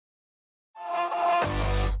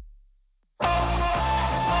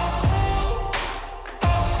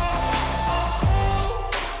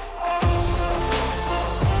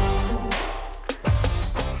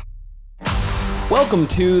Welcome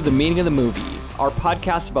to The Meaning of the Movie, our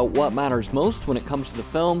podcast about what matters most when it comes to the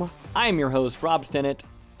film. I am your host, Rob Stennett,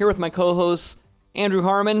 here with my co-hosts, Andrew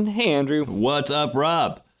Harmon. Hey, Andrew. What's up,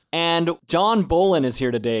 Rob? And John Bolin is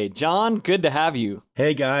here today. John, good to have you.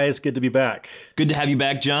 Hey, guys. Good to be back. Good to have you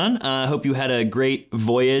back, John. I hope you had a great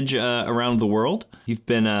voyage around the world. You've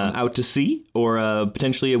been out to sea or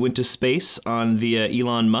potentially went to space on the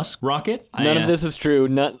Elon Musk rocket. None of this is true.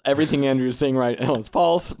 Everything Andrew is saying right now is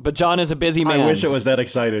false. But John is a busy man. I wish it was that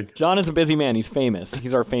exciting. John is a busy man. He's famous.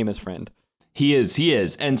 He's our famous friend. He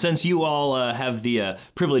is. And since you all have the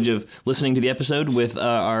privilege of listening to the episode with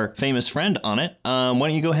our famous friend on it, why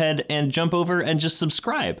don't you go ahead and jump over and just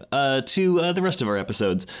subscribe to the rest of our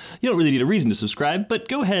episodes. You don't really need a reason to subscribe, but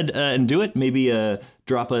go ahead and do it. Maybe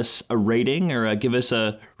drop us a rating or give us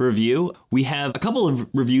a review. We have a couple of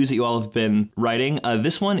reviews that you all have been writing.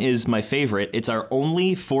 This one is my favorite. It's our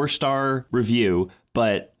only 4-star review,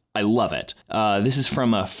 but I love it. This is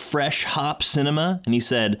from a Fresh Hop Cinema, and he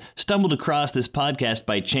said, stumbled across this podcast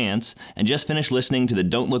by chance and just finished listening to the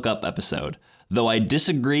Don't Look Up episode. Though I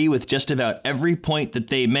disagree with just about every point that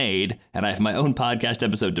they made, and I have my own podcast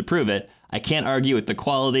episode to prove it, I can't argue with the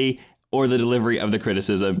quality or the delivery of the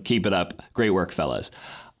criticism. Keep it up. Great work, fellas.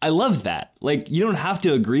 I love that. Like, you don't have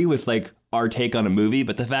to agree with, our take on a movie,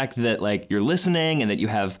 but the fact that, you're listening and that you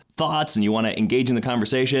have thoughts and you want to engage in the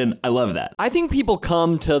conversation, I love that. I think people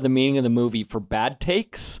come to The Meaning of the Movie for bad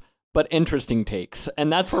takes, but interesting takes, and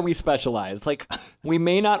that's where we specialize. We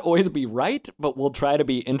may not always be right, but we'll try to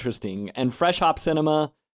be interesting. And Fresh Hop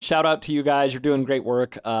Cinema, shout out to you guys. You're doing great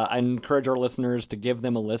work. I encourage our listeners to give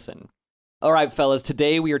them a listen. All right, fellas,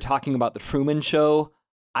 today we are talking about The Truman Show.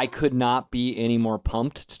 I could not be any more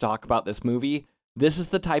pumped to talk about this movie. This is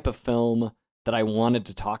the type of film that I wanted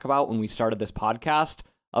to talk about when we started this podcast.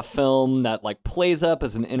 A film that plays up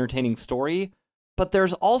as an entertaining story, but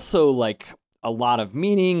there's also a lot of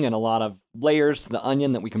meaning and a lot of layers to the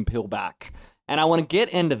onion that we can peel back. And I want to get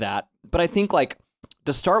into that, but I think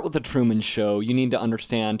to start with The Truman Show, you need to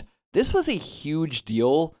understand this was a huge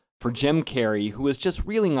deal for Jim Carrey, who was just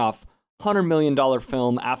reeling off $100 million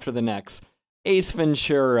film after the next. Ace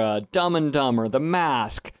Ventura, Dumb and Dumber, The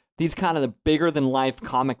Mask, these kind of the bigger-than-life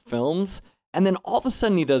comic films, and then all of a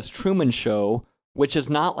sudden he does Truman Show, which is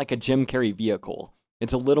not like a Jim Carrey vehicle.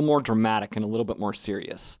 It's a little more dramatic and a little bit more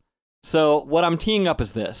serious. So what I'm teeing up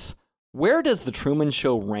is this. Where does The Truman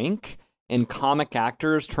Show rank in comic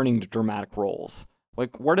actors turning to dramatic roles?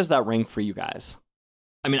 Where does that rank for you guys?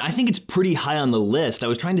 I mean, I think it's pretty high on the list. I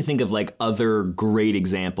was trying to think of other great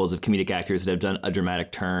examples of comedic actors that have done a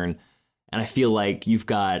dramatic turn. And I feel like you've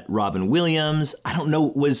got Robin Williams. I don't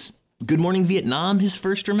know, was Good Morning Vietnam his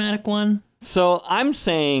first dramatic one? So I'm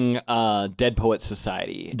saying Dead Poets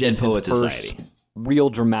Society. Dead Poets Society. First real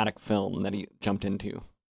dramatic film that he jumped into.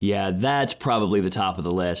 Yeah, that's probably the top of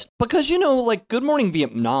the list. Because, Good Morning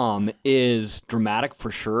Vietnam is dramatic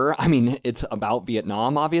for sure. I mean, it's about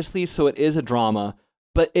Vietnam, obviously, so it is a drama.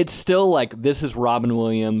 But it's still this is Robin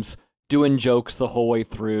Williams doing jokes the whole way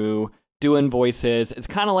through, doing voices. It's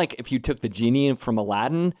kind of like if you took the genie from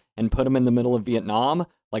Aladdin and put him in the middle of Vietnam,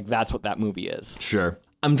 that's what that movie is. Sure.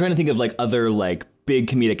 I'm trying to think of other big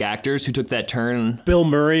comedic actors who took that turn. Bill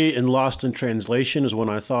Murray in Lost in Translation is one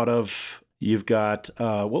I thought of. You've got,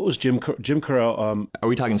 what was Jim Carell? Are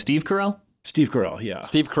we talking Steve Carell? Steve Carell, yeah.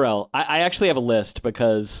 Steve Carell. I actually have a list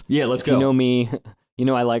because yeah, let's go. You know me,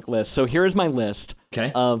 I like lists. So here's my list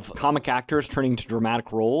of comic actors turning to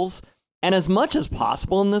dramatic roles. And as much as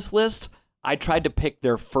possible in this list, I tried to pick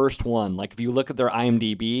their first one. If you look at their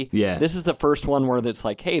IMDb, this is the first one where it's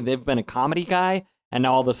hey, they've been a comedy guy, and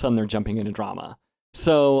now all of a sudden they're jumping into drama.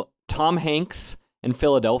 So Tom Hanks in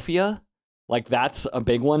Philadelphia, that's a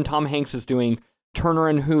big one. Tom Hanks is doing Turner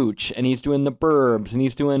and Hooch, and he's doing The Burbs, and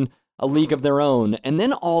he's doing A League of Their Own. And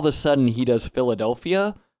then all of a sudden he does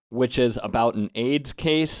Philadelphia, which is about an AIDS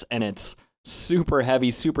case, and it's super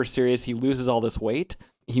heavy, super serious. He loses all this weight.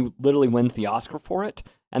 He literally wins the Oscar for it.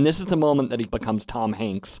 And this is the moment that he becomes Tom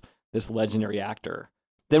Hanks, this legendary actor.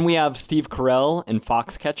 Then we have Steve Carell in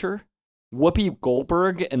Foxcatcher. Whoopi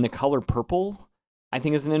Goldberg in The Color Purple, I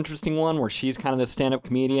think is an interesting one, where she's kind of the stand-up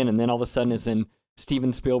comedian and then all of a sudden is in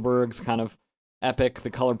Steven Spielberg's kind of epic The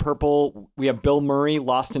Color Purple. We have Bill Murray,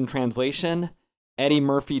 Lost in Translation, Eddie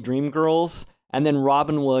Murphy, Dreamgirls, and then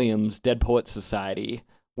Robin Williams, Dead Poets Society,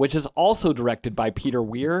 which is also directed by Peter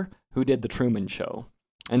Weir, who did The Truman Show.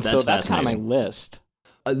 And so that's kind of my list.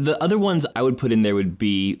 The other ones I would put in there would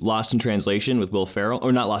be Lost in Translation with Will Ferrell,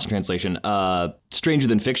 or not Lost in Translation, Stranger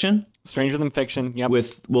Than Fiction. Stranger Than Fiction, yep.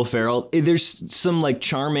 With Will Ferrell. There's some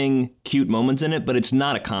charming, cute moments in it, but it's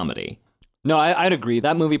not a comedy. No, I'd agree.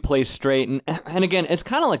 That movie plays straight. And again, it's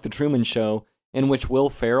kind of like The Truman Show in which Will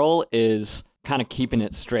Ferrell is kind of keeping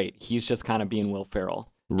it straight. He's just kind of being Will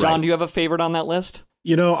Ferrell. John, do you have a favorite on that list?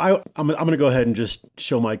 You know, I'm going to go ahead and just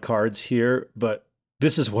show my cards here, but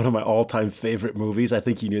this is one of my all-time favorite movies. I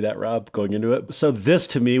think you knew that, Rob, going into it. So this,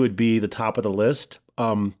 to me, would be the top of the list,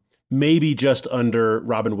 maybe just under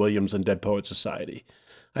Robin Williams and Dead Poets Society.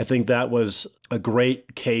 I think that was a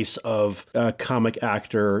great case of a comic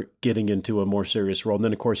actor getting into a more serious role. And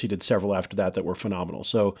then, of course, he did several after that were phenomenal.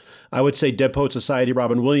 So I would say Dead Poets Society,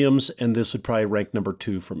 Robin Williams, and this would probably rank number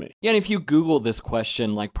 2 for me. Yeah, and if you Google this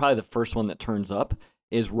question, like probably the first one that turns up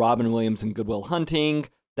is Robin Williams in Good Will Hunting.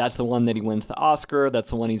 That's the one that he wins the Oscar.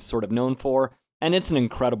 That's the one he's sort of known for. And it's an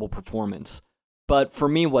incredible performance. But for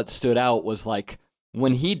me, what stood out was like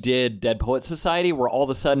when he did Dead Poets Society, where all of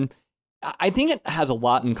a sudden, I think it has a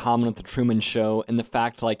lot in common with the Truman Show in the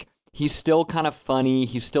fact like he's still kind of funny,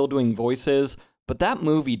 he's still doing voices, but that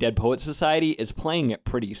movie, Dead Poets Society, is playing it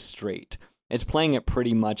pretty straight. It's playing it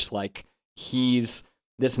pretty much like he's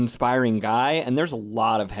this inspiring guy, and there's a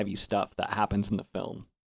lot of heavy stuff that happens in the film.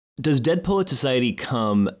 Does Dead Poets Society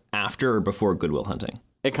come after or before Good Will Hunting?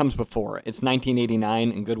 It comes before. It's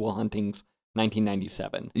 1989, and Good Will Hunting's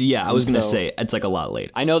 1997. Yeah, I was going to say, it's like a lot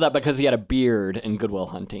later. I know that because he had a beard in Good Will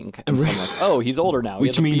Hunting. And so I'm like, oh, he's older now.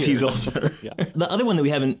 Which means he's older. Yeah. The other one that we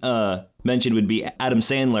haven't mentioned would be Adam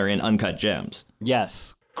Sandler in Uncut Gems.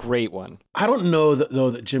 Yes, great one. I don't know,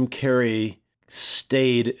 though, that Jim Carrey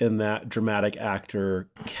stayed in that dramatic actor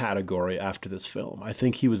category after this film. I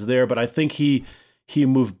think he was there, but I think he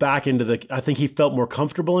moved back into I think he felt more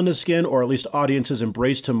comfortable in his skin, or at least audiences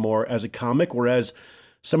embraced him more as a comic, whereas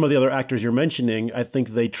some of the other actors you're mentioning, I think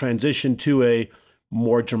they transitioned to a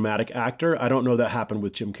more dramatic actor. I don't know that happened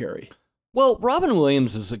with Jim Carrey. Well, Robin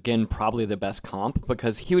Williams is, again, probably the best comp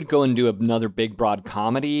because he would go and do another big, broad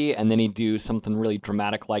comedy, and then he'd do something really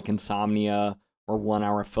dramatic like Insomnia or 1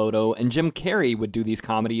 Hour Photo. And Jim Carrey would do these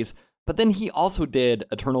comedies, but then he also did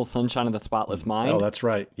Eternal Sunshine of the Spotless Mind. Oh, that's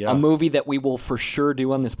right. Yeah. A movie that we will for sure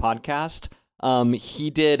do on this podcast.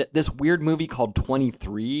 He did this weird movie called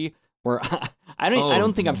 23, where I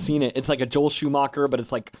don't think I've seen it. It's like a Joel Schumacher, but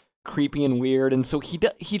it's like creepy and weird. And so he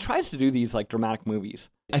tries to do these like dramatic movies.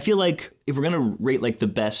 I feel like if we're going to rate like the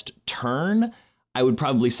best turn, I would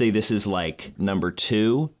probably say this is like number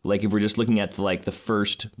 2. Like if we're just looking at the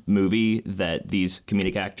first movie that these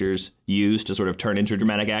comedic actors use to sort of turn into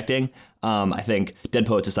dramatic acting, I think Dead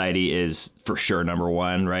Poet Society is for sure number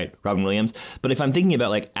 1, right? Robin Williams. But if I'm thinking about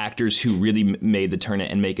like actors who really made the turn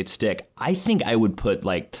and make it stick, I think I would put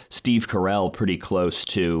like Steve Carell pretty close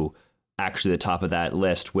to actually the top of that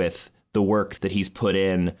list with the work that he's put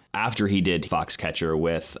in after he did Foxcatcher,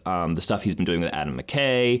 with the stuff he's been doing with Adam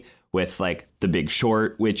McKay, with like The Big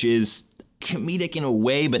Short, which is comedic in a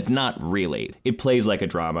way, but not really. It plays like a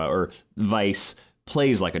drama, or Vice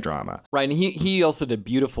plays like a drama. Right, and he also did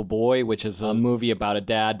Beautiful Boy, which is a movie about a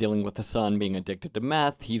dad dealing with a son being addicted to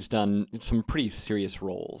meth. He's done some pretty serious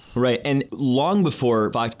roles. Right, and long before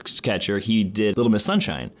Foxcatcher, he did Little Miss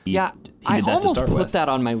Sunshine. I almost put that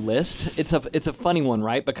on my list. It's a funny one,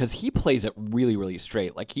 right? Because he plays it really, really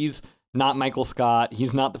straight. Like, he's not Michael Scott.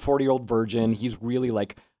 He's not the 40-year-old virgin. He's really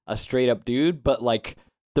like a straight up dude, but like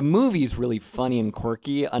the movie's really funny and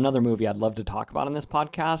quirky. Another movie I'd love to talk about in this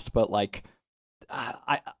podcast, but like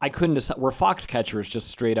I couldn't decide. Where Foxcatcher is just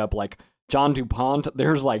straight up like John DuPont.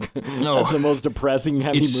 There's like that's the most depressing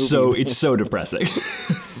heavy movie. It's so depressing.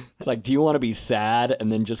 It's like, do you want to be sad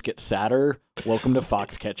and then just get sadder? Welcome to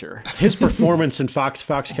Foxcatcher. His performance in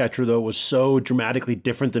Foxcatcher, though, was so dramatically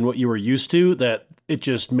different than what you were used to that it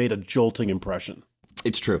just made a jolting impression.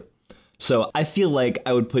 It's true. So I feel like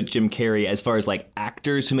I would put Jim Carrey, as far as like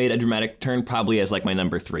actors who made a dramatic turn, probably as like my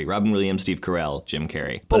number 3. Robin Williams, Steve Carell, Jim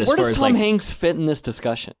Carrey. But as where far does as Tom like, Hanks fit in this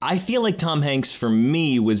discussion? I feel like Tom Hanks, for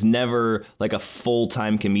me, was never like a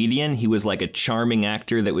full-time comedian. He was like a charming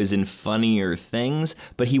actor that was in funnier things,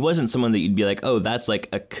 but he wasn't someone that you'd be like, oh, that's like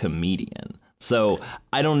a comedian. So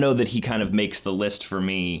I don't know that he kind of makes the list for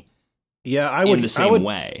me. Yeah, I would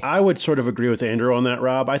sort of agree with Andrew on that,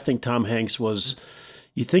 Rob. I think Tom Hanks was...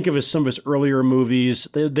 You think of some of his earlier movies,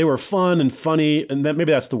 they were fun and funny, and maybe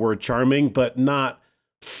that's the word, charming, but not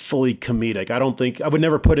fully comedic. I would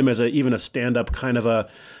never put him as even a stand-up kind of a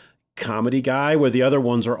comedy guy, where the other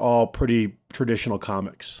ones are all pretty traditional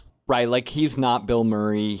comics. Right, like he's not Bill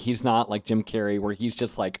Murray, he's not like Jim Carrey, where he's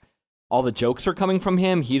just like, all the jokes are coming from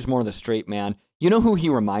him, he's more the straight man. You know who he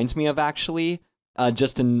reminds me of, actually,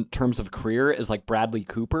 just in terms of career, is like Bradley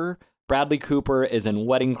Cooper. Bradley Cooper is in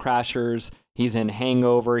Wedding Crashers, he's in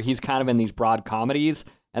Hangover, he's kind of in these broad comedies,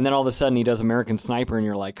 and then all of a sudden he does American Sniper, and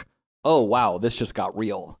you're like, oh, wow, this just got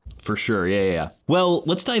real. For sure, yeah. Well,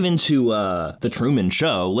 let's dive into The Truman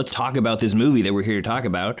Show. Let's talk about this movie that we're here to talk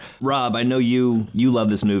about. Rob, I know you love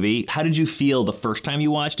this movie. How did you feel the first time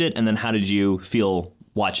you watched it, and then how did you feel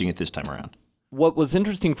watching it this time around? What was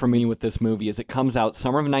interesting for me with this movie is it comes out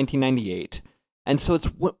summer of 1998, and so it's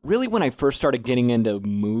really when I first started getting into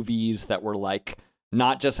movies that were like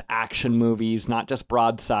not just action movies, not just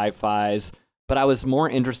broad sci-fis, but I was more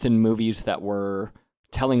interested in movies that were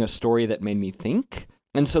telling a story that made me think.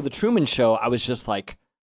 And so The Truman Show, I was just like,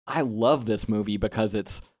 I love this movie because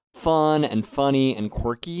it's fun and funny and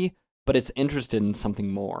quirky, but it's interested in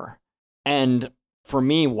something more. And for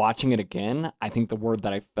me, watching it again, I think the word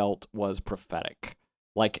that I felt was prophetic.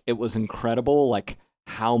 Like, it was incredible, like,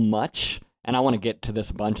 how much, and I want to get to this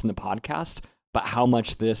a bunch in the podcast, but how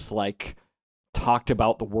much this, like, talked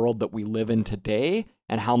about the world that we live in today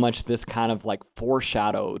and how much this kind of, like,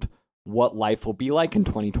 foreshadowed what life will be like in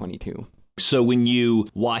 2022. So when you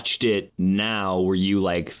watched it now, were you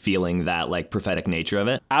like feeling that like prophetic nature of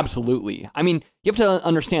it? Absolutely. I mean, you have to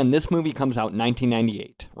understand this movie comes out in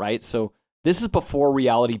 1998, right? So this is before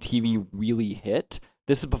reality TV really hit.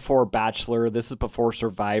 This is before Bachelor. This is before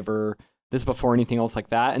Survivor. This is before anything else like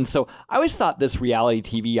that. And so I always thought this reality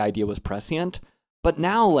TV idea was prescient. But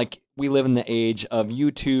now, like, we live in the age of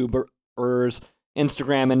YouTubers,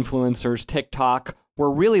 Instagram influencers, TikTok, where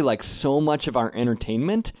really like so much of our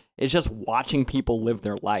entertainment is just watching people live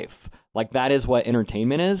their life. Like, that is what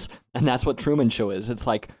entertainment is, and that's what Truman Show is. It's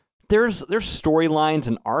like there's storylines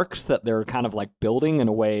and arcs that they're kind of like building in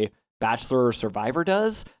a way Bachelor or Survivor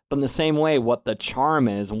does, but in the same way, what the charm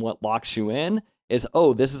is and what locks you in is,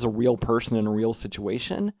 oh, this is a real person in a real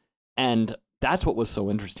situation, and that's what was so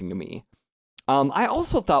interesting to me. I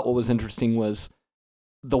also thought what was interesting was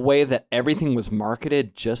the way that everything was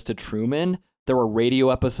marketed just to Truman. There were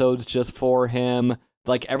radio episodes just for him.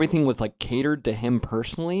 Like, everything was like catered to him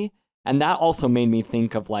personally. And that also made me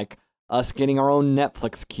think of like us getting our own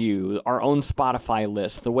Netflix queue, our own Spotify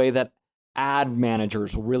list, the way that ad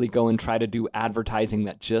managers will really go and try to do advertising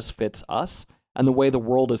that just fits us, and the way the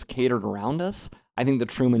world is catered around us. I think The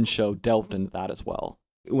Truman Show delved into that as well.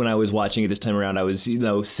 When I was watching it this time around, I was,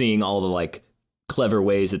 seeing all the like clever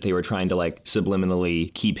ways that they were trying to like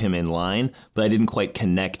subliminally keep him in line, but I didn't quite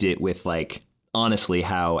connect it with like honestly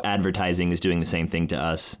how advertising is doing the same thing to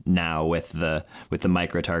us now with the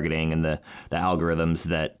micro targeting and the algorithms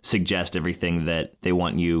that suggest everything that they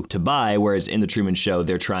want you to buy, whereas in The Truman Show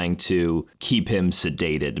they're trying to keep him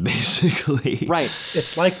sedated basically. Right.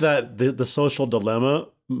 It's like that the Social Dilemma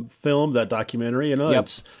film, that documentary, Yep.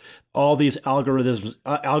 It's all these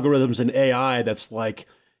algorithms and AI that's like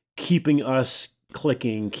keeping us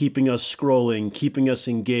clicking, keeping us scrolling, keeping us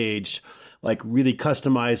engaged, like really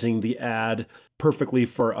customizing the ad perfectly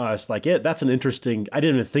for us. Like, that's an interesting, I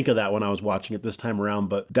didn't even think of that when I was watching it this time around,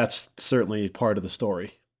 but that's certainly part of the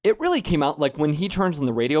story. It really came out like when he turns on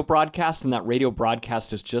the radio broadcast and that radio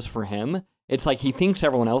broadcast is just for him. It's like he thinks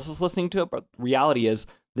everyone else is listening to it, but reality is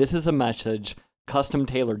this is a message custom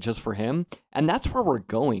tailored just for him. And that's where we're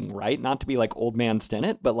going, right? Not to be like old man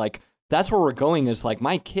Stennett, but like that's where we're going is like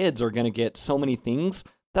my kids are going to get so many things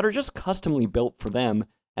that are just customly built for them.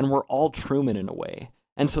 And we're all Truman in a way.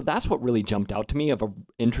 And so that's what really jumped out to me of an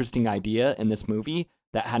interesting idea in this movie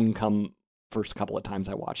that hadn't come first couple of times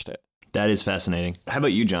I watched it. That is fascinating. How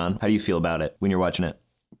about you, John? How do you feel about it when you're watching it?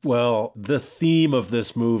 Well, the theme of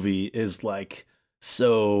this movie is like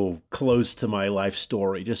so close to my life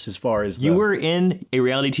story, just as far as you were in a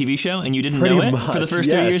reality TV show and you didn't pretty know it much, for the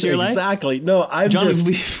first 3 years of your life? Exactly. No, John,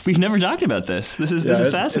 we've never talked about this. This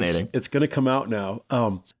is fascinating. It's going to come out now.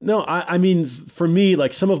 No, I mean, for me,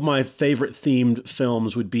 like some of my favorite themed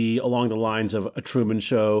films would be along the lines of A Truman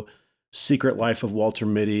Show, Secret Life of Walter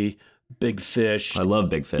Mitty, Big Fish. I love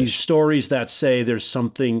Big Fish. These stories that say there's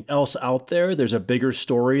something else out there. There's a bigger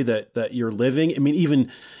story that you're living. I mean,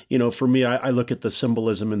 even, for me, I look at the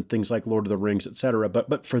symbolism and things like Lord of the Rings, et cetera.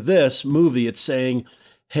 But for this movie, it's saying,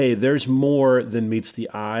 hey, there's more than meets the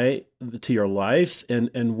eye to your life.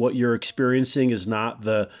 And what you're experiencing is not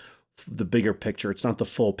the bigger picture. It's not the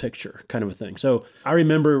full picture kind of a thing. So I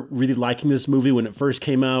remember really liking this movie when it first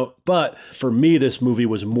came out. But for me, this movie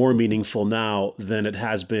was more meaningful now than it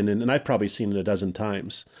has been. And I've probably seen it a dozen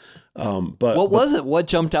times. But what was it? What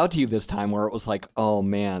jumped out to you this time where it was like, oh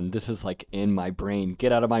man, this is like in my brain.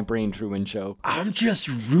 Get out of my brain, Truman Show. I'm just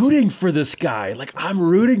rooting for this guy. Like, I'm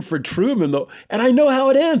rooting for Truman, though. And I know how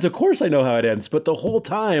it ends. Of course I know how it ends. But the whole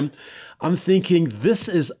time I'm thinking, this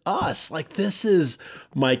is us. Like, this is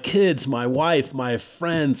my kids, my wife, my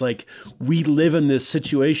friends, like we live in this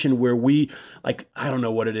situation where we, like, I don't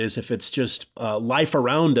know what it is, if it's just life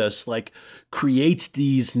around us, like creates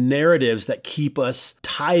these narratives that keep us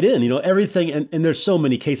tied in, everything. And there's so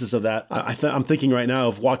many cases of that. I'm thinking right now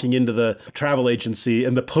of walking into the travel agency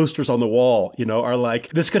and the posters on the wall, are like,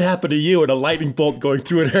 this could happen to you, and a lightning bolt going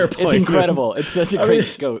through an airplane. It's incredible. It's such a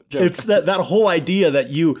great joke. It's that whole idea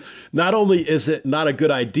that not only is it not a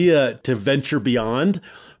good idea to venture beyond,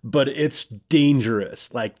 but it's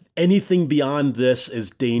dangerous. Like anything beyond this is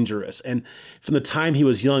dangerous. And from the time he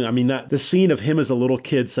was young, I mean, the scene of him as a little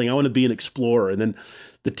kid saying, I want to be an explorer. And then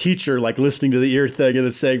the teacher like listening to the ear thing and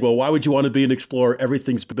then saying, well, why would you want to be an explorer?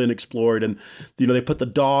 Everything's been explored. And, they put the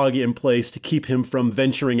dog in place to keep him from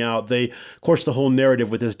venturing out. Of course, the whole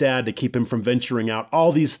narrative with his dad to keep him from venturing out,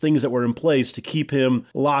 all these things that were in place to keep him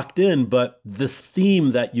locked in. But this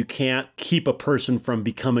theme that you can't keep a person from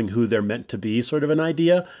becoming who they're meant to be, sort of an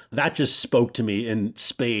idea, that just spoke to me in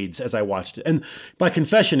spades as I watched it. And my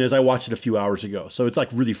confession is I watched it a few hours ago. So it's like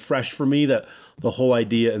really fresh for me, that the whole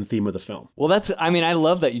idea and theme of the film. Well, I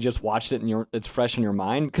love that you just watched it and it's fresh in your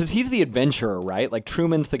mind, because he's the adventurer, right? Like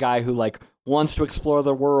Truman's the guy who like wants to explore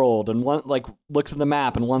the world and looks at the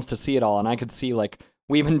map and wants to see it all. And I could see, like,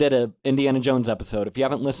 we even did a Indiana Jones episode. If you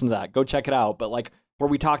haven't listened to that, go check it out. But like, where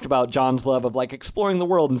we talked about John's love of like exploring the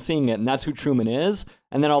world and seeing it, and that's who Truman is.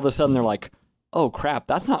 And then all of a sudden they're like, oh crap,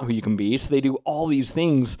 that's not who you can be. So they do all these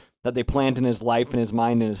things that they plant in his life and his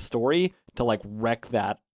mind and his story to like wreck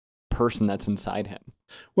that person that's inside him.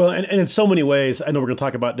 Well, and in so many ways, I know we're going to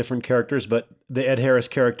talk about different characters, but the Ed Harris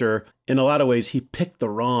character, in a lot of ways, he picked the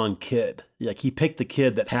wrong kid. Like, he picked the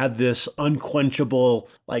kid that had this unquenchable,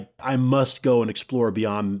 like, I must go and explore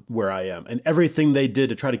beyond where I am. And everything they did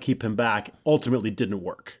to try to keep him back ultimately didn't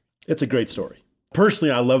work. It's a great story.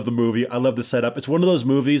 Personally, I love the movie. I love the setup. It's one of those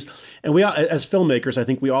movies, and we, as filmmakers, I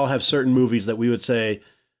think we all have certain movies that we would say,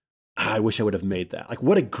 I wish I would have made that. Like,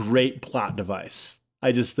 what a great plot device.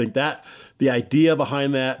 I just think that the idea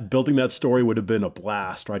behind that, building that story, would have been a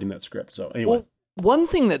blast writing that script. So anyway. Well, one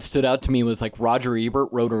thing that stood out to me was like Roger Ebert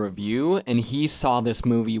wrote a review and he saw this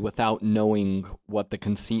movie without knowing what the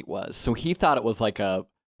conceit was. So he thought it was like a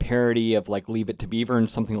parody of like Leave It to Beaver and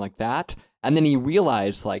something like that. And then he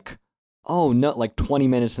realized like, oh no, like 20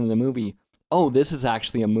 minutes into the movie, oh, this is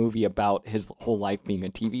actually a movie about his whole life being a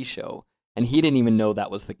TV show. And he didn't even know that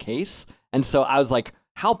was the case. And so I was like,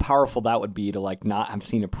 how powerful that would be to like not have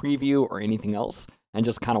seen a preview or anything else and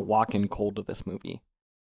just kind of walk in cold to this movie.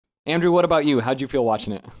 Andrew, what about you? How'd you feel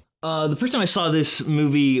watching it? The first time I saw this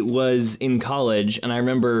movie was in college, and I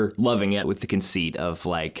remember loving it with the conceit of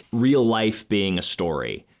like real life being a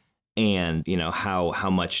story, and how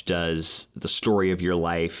much does the story of your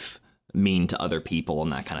life mean to other people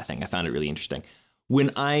and that kind of thing. I found it really interesting.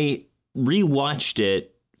 When I rewatched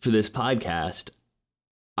it for this podcast,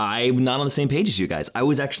 I'm not on the same page as you guys. I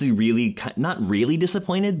was actually really, not really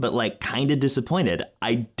disappointed, but like kind of disappointed.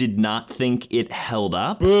 I did not think it held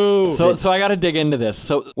up. Boo. So I got to dig into this.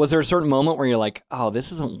 So was there a certain moment where you're like, oh,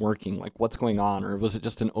 this isn't working? Like, what's going on? Or was it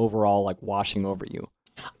just an overall like washing over you?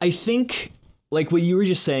 I think like what you were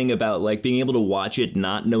just saying about like being able to watch it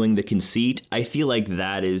not knowing the conceit, I feel like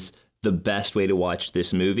that is the best way to watch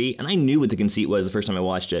this movie. And I knew what the conceit was the first time I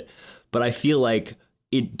watched it, but I feel like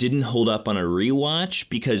it didn't hold up on a rewatch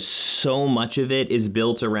because so much of it is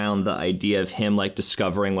built around the idea of him like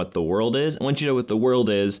discovering what the world is. And once you know what the world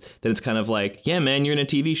is, then it's kind of like, yeah, man, you're in a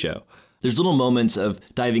TV show. There's little moments of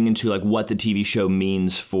diving into like what the TV show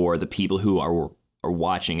means for the people who are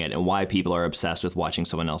watching it and why people are obsessed with watching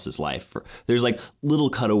someone else's life. There's like little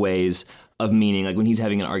cutaways of meaning, like when he's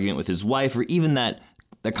having an argument with his wife, or even that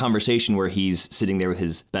conversation where he's sitting there with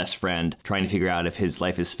his best friend trying to figure out if his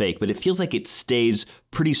life is fake. But it feels like it stays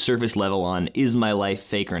pretty surface level on, is my life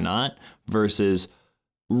fake or not, versus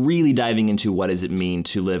really diving into what does it mean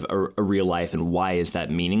to live a real life and why is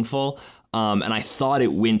that meaningful. And I thought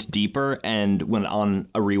it went deeper, and when on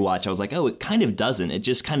a rewatch, I was like, oh, it kind of doesn't. It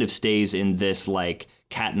just kind of stays in this like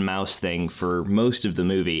cat and mouse thing for most of the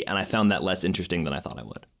movie. And I found that less interesting than I thought I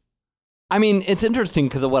would. I mean, it's interesting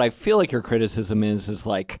because of what I feel like your criticism is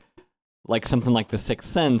like something like The Sixth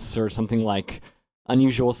Sense or something like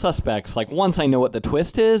Unusual Suspects. Like once I know what the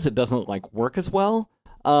twist is, it doesn't like work as well.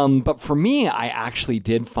 But for me, I actually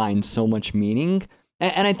did find so much meaning.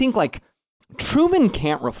 And I think like Truman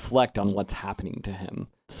can't reflect on what's happening to him.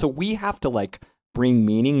 So we have to like bring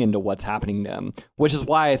meaning into what's happening to him, which is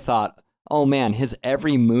why I thought, oh man, his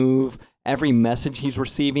every move, every message he's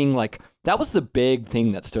receiving, like that was the big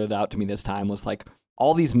thing that stood out to me this time, was like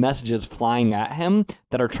all these messages flying at him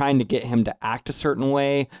that are trying to get him to act a certain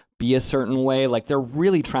way, be a certain way. Like, they're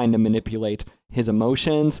really trying to manipulate his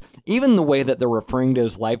emotions. Even the way that they're referring to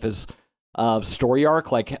his life as story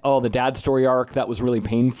arc, like, oh, the dad story arc, that was really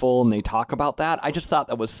painful, and they talk about that. I just thought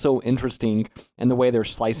that was so interesting, and the way they're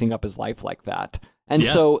slicing up his life like that. And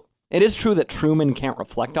so it is true that Truman can't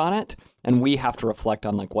reflect on it, and we have to reflect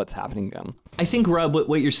on like what's happening to him. I think, Rob,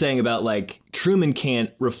 what you're saying about like Truman can't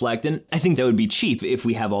reflect, and I think that would be cheap if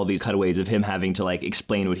we have all these cutaways of him having to like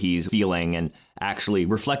explain what he's feeling and actually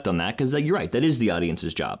reflect on that, because you're right, that is the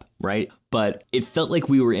audience's job, right? But it felt like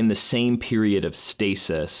we were in the same period of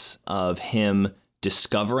stasis of him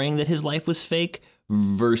discovering that his life was fake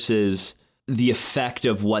versus the effect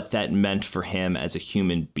of what that meant for him as a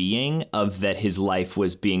human being, of that his life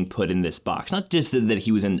was being put in this box. Not just that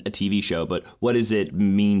he was in a TV show, but what does it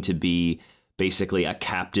mean to be basically a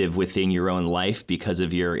captive within your own life because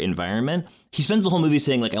of your environment? He spends the whole movie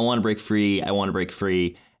saying, like, I want to break free, I want to break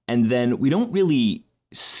free. And then we don't really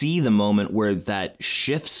see the moment where that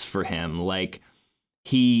shifts for him. Like,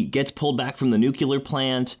 he gets pulled back from the nuclear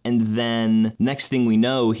plant, and then next thing we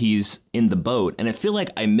know, he's in the boat. And I feel like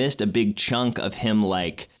I missed a big chunk of him,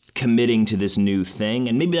 like, committing to this new thing.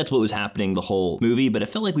 And maybe that's what was happening the whole movie, but I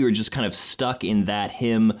felt like we were just kind of stuck in that,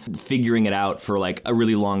 him figuring it out for, like, a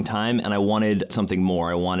really long time. And I wanted something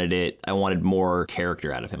more. I wanted more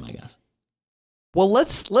character out of him, I guess. Well,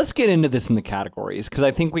 let's get into this in the categories, because I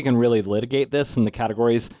think we can really litigate this in the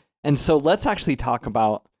categories. And so let's actually talk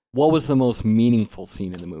about what was the most meaningful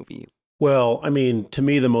scene in the movie. Well, I mean, to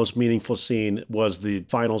me, the most meaningful scene was the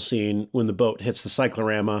final scene when the boat hits the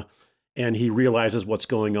cyclorama and he realizes what's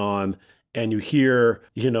going on. And you hear,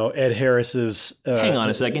 Ed Harris's... Hang on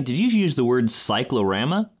a second. Did you use the word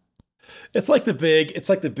cyclorama? It's like the big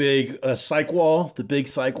psych wall, the big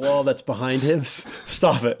psych wall that's behind him.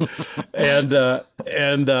 Stop it. And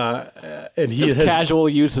he just has casual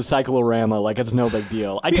use of cyclorama like it's no big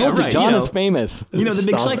deal. I told you, John is famous. The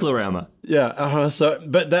big cyclorama. Yeah. So,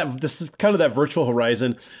 but this is kind of that virtual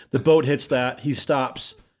horizon. The boat hits that. He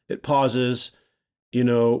stops. It pauses.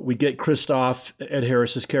 We get Christoph, Ed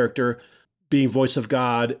Harris's character, being voice of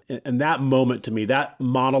God. And that moment to me, that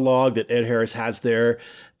monologue that Ed Harris has there,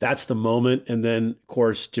 that's the moment. And then, of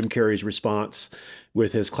course, Jim Carrey's response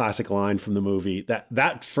with his classic line from the movie.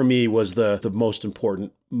 That for me was the most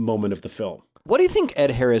important moment of the film. What do you think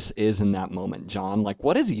Ed Harris is in that moment, John? Like,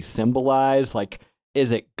 what does he symbolize? Like,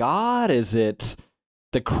 is it God? Is it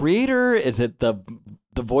the creator? Is it the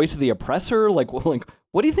voice of the oppressor? Like,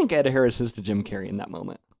 what do you think Ed Harris is to Jim Carrey in that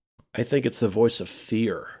moment? I think it's the voice of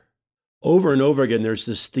fear. Over and over again, there's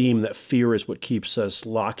this theme that fear is what keeps us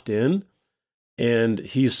locked in. And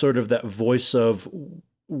he's sort of that voice of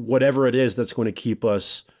whatever it is that's going to keep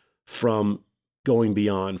us from going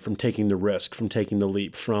beyond, from taking the risk, from taking the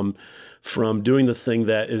leap, from doing the thing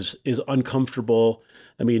that is uncomfortable.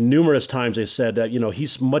 I mean, numerous times they said that,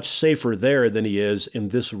 he's much safer there than he is in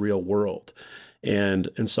this real world. And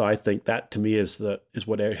so I think that to me is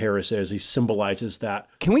what Ed Harris is. He symbolizes that.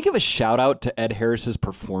 Can we give a shout out to Ed Harris's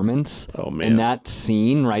performance in that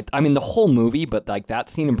scene, right? I mean, the whole movie, but like that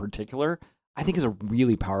scene in particular, I think is a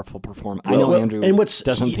really powerful performance. I know Andrew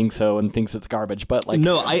doesn't think so and thinks it's garbage, but like...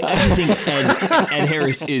 No, I think Ed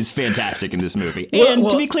Harris is fantastic in this movie. And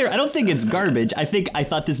to be clear, I don't think it's garbage. I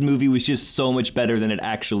thought this movie was just so much better than it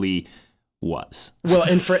actually was. Well,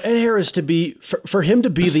 and for Ed Harris to be, for him to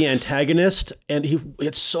be the antagonist, and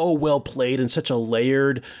it's so well played and such a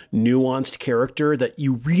layered, nuanced character that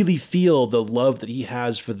you really feel the love that he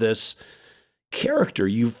has for this character.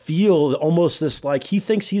 You feel almost this, like, he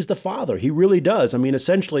thinks he's the father. He really does. I mean,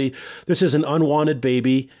 essentially, this is an unwanted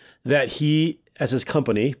baby that he, as his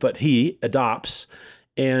company, but he adopts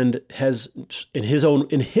and has, in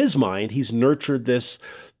his mind, he's nurtured this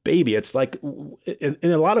baby. It's like,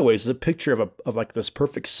 in a lot of ways, it's a picture of like this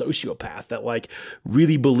perfect sociopath that like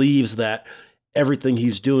really believes that everything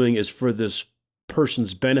he's doing is for this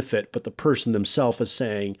person's benefit, but the person themselves is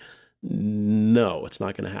saying, no, it's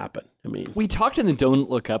not going to happen. I mean, we talked in the Don't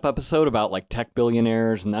Look Up episode about like tech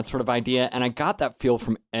billionaires and that sort of idea, and I got that feel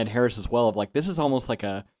from Ed Harris as well of like, this is almost like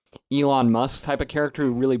a Elon Musk type of character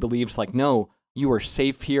who really believes like, no, you are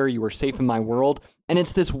safe here, you are safe in my world. And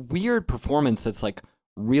it's this weird performance that's like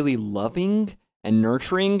really loving and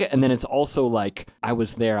nurturing, and then it's also like, I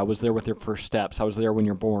was there with your first steps, I was there when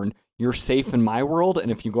you're born, you're safe in my world,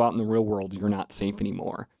 and if you go out in the real world, you're not safe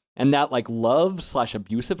anymore. And that like love /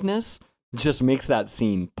 abusiveness just makes that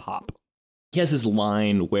scene pop. He has this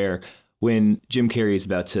line where when Jim Carrey is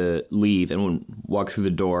about to leave and walk through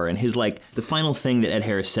the door, and his like the final thing that Ed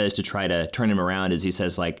Harris says to try to turn him around is he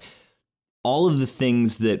says like, all of the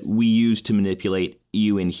things that we use to manipulate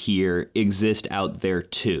you in here exist out there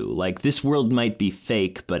too. Like, this world might be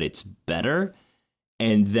fake, but it's better.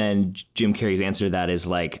 And then Jim Carrey's answer to that is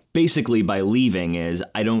like, basically by leaving is,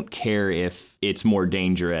 I don't care if it's more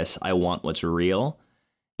dangerous. I want what's real.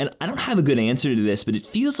 And I don't have a good answer to this, but it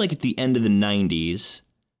feels like at the end of the 90s,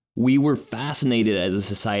 we were fascinated as a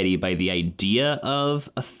society by the idea of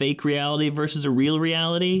a fake reality versus a real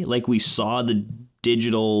reality. Like, we saw the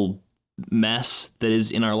digital mess that is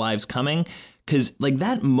in our lives coming. Because, like,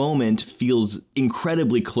 that moment feels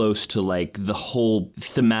incredibly close to, like, the whole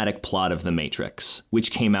thematic plot of The Matrix,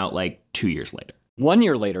 which came out, like, 2 years later. 1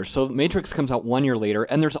 year later. So Matrix comes out 1 year later,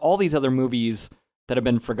 and there's all these other movies that have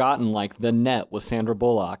been forgotten, like The Net with Sandra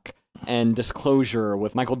Bullock, and Disclosure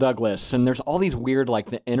with Michael Douglas, and there's all these weird, like,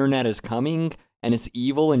 the internet is coming, and it's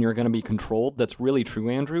evil, and you're going to be controlled. That's really true,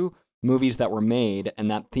 Andrew. Movies that were made, and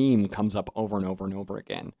that theme comes up over and over and over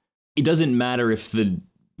again. It doesn't matter if the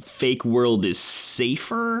fake world is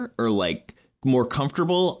safer or like more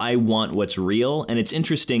comfortable. I want what's real. And it's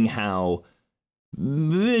interesting how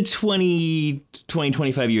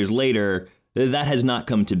 25 years later, that has not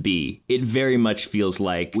come to be. It very much feels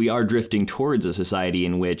like we are drifting towards a society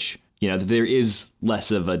in which, you know, there is less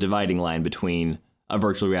of a dividing line between a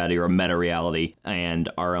virtual reality or a meta reality and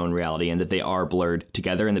our own reality, and that they are blurred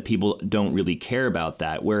together, and that people don't really care about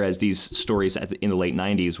that. Whereas these stories in the late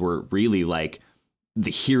 90s were really like, the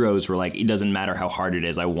heroes were like, it doesn't matter how hard it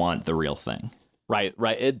is, I want the real thing. Right.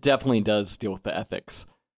 It definitely does deal with the ethics.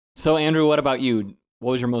 So, Andrew, what about you?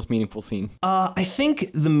 What was your most meaningful scene? I think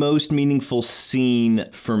the most meaningful scene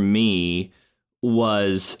for me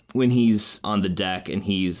was when he's on the deck and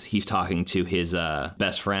he's talking to his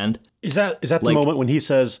best friend. Is that the moment when he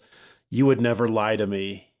says, "You would never lie to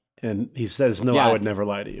me"? And he says, "No, yeah, I would never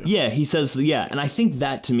lie to you." Yeah, he says, yeah. And I think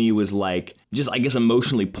that to me was like, just, I guess,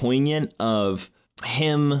 emotionally poignant of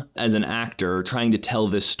him as an actor trying to tell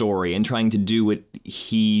this story and trying to do what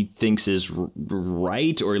he thinks is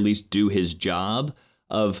right, or at least do his job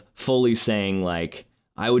of fully saying, like,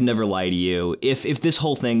 I would never lie to you. If this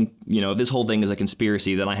whole thing, you know, if this whole thing is a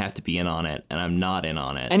conspiracy, then I have to be in on it, and I'm not in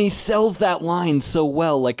on it. And he sells that line so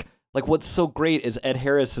well. Like what's so great is Ed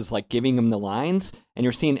Harris is like giving him the lines, and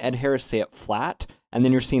you're seeing Ed Harris say it flat, and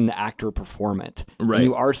then you're seeing the actor perform it. Right. And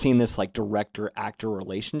you are seeing this like director-actor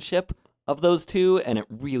relationship of those two, and it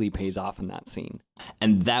really pays off in that scene.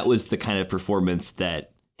 And that was the kind of performance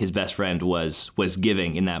that his best friend was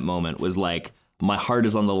giving in that moment, was like, my heart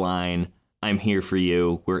is on the line, I'm here for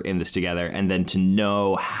you, we're in this together. And then to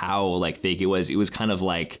know how like fake it was kind of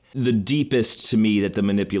like the deepest to me that the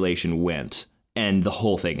manipulation went. And the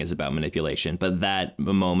whole thing is about manipulation. But that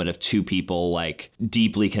moment of two people like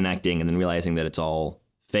deeply connecting and then realizing that it's all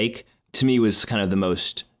fake, to me was kind of the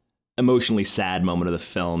most emotionally sad moment of the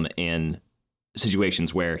film in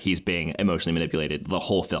situations where he's being emotionally manipulated. The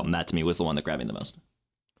whole film, that to me was the one that grabbed me the most.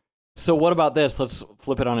 So what about this? Let's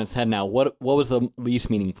flip it on its head now. What was the least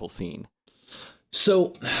meaningful scene?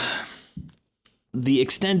 So the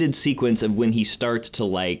extended sequence of when he starts to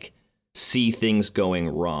like see things going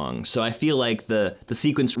wrong. So I feel like the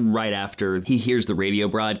sequence right after he hears the radio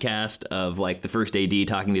broadcast of like the first AD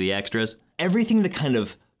talking to the extras, everything that kind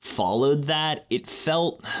of followed that, it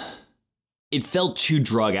felt too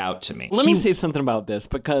drug out to me. Let me say something about this,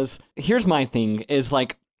 because here's my thing is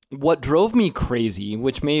like, what drove me crazy,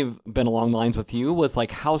 which may have been along the lines with you, was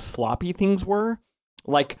like how sloppy things were.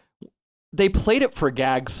 Like, they played it for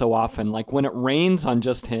gags so often. Like when it rains on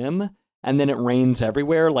just him and then it rains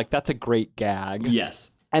everywhere, like that's a great gag.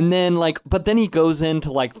 Yes. And then like, but then he goes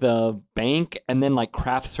into like the bank, and then like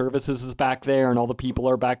craft services is back there and all the people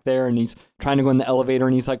are back there, and he's trying to go in the elevator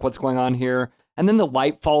and he's like, what's going on here? And then the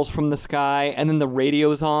light falls from the sky and then the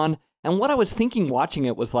radio's on. And what I was thinking watching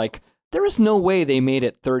it was like, there is no way they made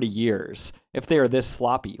it 30 years if they are this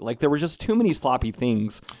sloppy. Like, there were just too many sloppy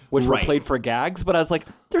things which were played for gags. But I was like,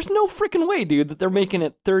 there's no freaking way, dude, that they're making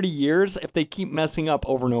it 30 years if they keep messing up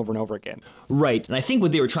over and over and over again. Right. And I think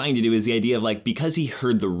what they were trying to do is the idea of, like, because he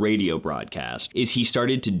heard the radio broadcast, is he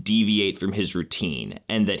started to deviate from his routine,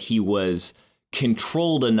 and that he was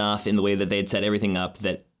controlled enough in the way that they had set everything up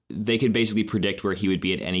that they could basically predict where he would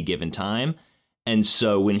be at any given time. And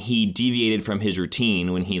so when he deviated from his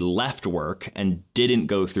routine, when he left work and didn't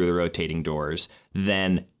go through the rotating doors,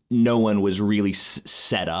 then no one was really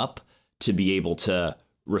set up to be able to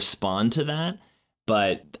respond to that.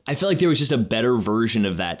 But I feel like there was just a better version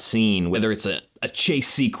of that scene, whether it's a chase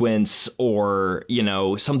sequence or, you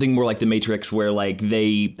know, something more like The Matrix where like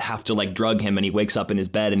they have to like drug him and he wakes up in his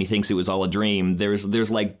bed and he thinks it was all a dream.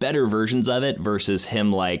 There's like better versions of it versus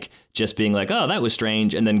him like just being like, oh, that was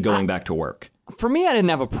strange, and then going back to work. For me, I didn't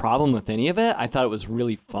have a problem with any of it. I thought it was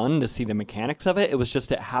really fun to see the mechanics of it. It was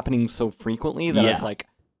just it happening so frequently that I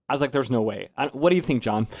was like, there's no way. What do you think,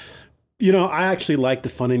 John? I actually like the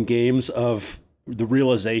fun and games of the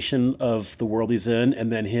realization of the world he's in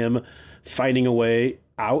and then him finding a way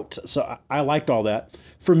out. So I liked all that.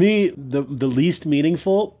 For me, the least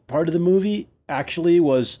meaningful part of the movie actually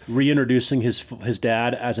was reintroducing his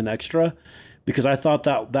dad as an extra, because I thought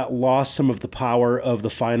that lost some of the power of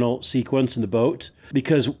the final sequence in the boat.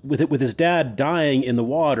 Because with his dad dying in the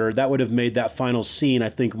water, that would have made that final scene, I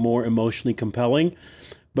think, more emotionally compelling.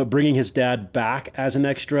 But bringing his dad back as an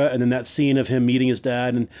extra, and then that scene of him meeting his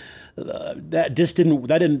dad, and that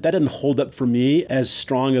didn't hold up for me as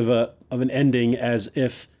strong of an ending as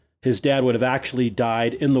if his dad would have actually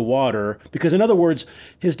died in the water. Because in other words,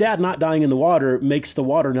 his dad not dying in the water makes the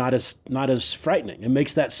water not as frightening. It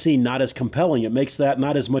makes that scene not as compelling. It makes that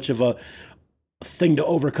not as much of a thing to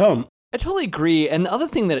overcome. I totally agree. And the other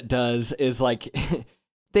thing that it does is like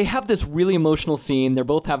they have this really emotional scene. They're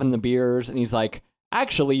both having the beers, and he's like,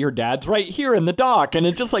 actually, your dad's right here in the dock. And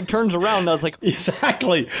it just like turns around. And I was like,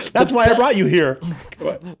 exactly. That's why I brought you here.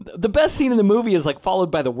 The best scene in the movie is like followed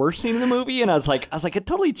by the worst scene in the movie. And I was like, it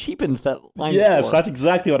totally cheapens that line. Yes, before. that's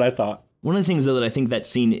exactly what I thought. One of the things, though, that I think that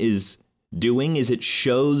scene is doing is it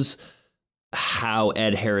shows how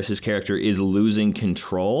Ed Harris's character is losing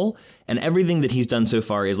control. And everything that he's done so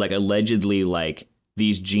far is like allegedly like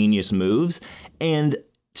these genius moves. And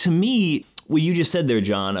to me, what you just said there,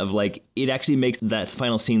 John, of like, it actually makes that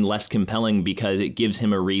final scene less compelling because it gives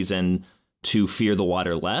him a reason to fear the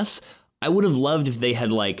water less. I would have loved if they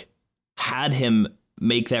had like had him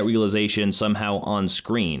make that realization somehow on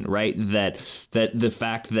screen, right? That the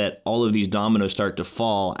fact that all of these dominoes start to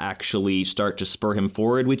fall actually start to spur him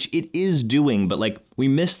forward, which it is doing. But like, we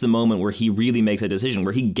miss the moment where he really makes a decision,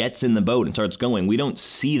 where he gets in the boat and starts going. We don't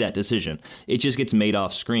see that decision. It just gets made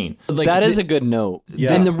off screen. Like, that is a good note.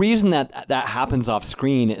 Yeah. And the reason that happens off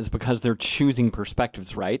screen is because they're choosing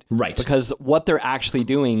perspectives, right? Right. Because what they're actually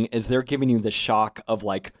doing is they're giving you the shock of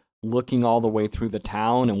like, looking all the way through the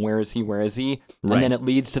town and where is he? Right. And then it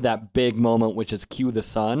leads to that big moment, which is cue the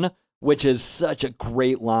sun, which is such a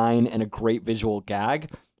great line and a great visual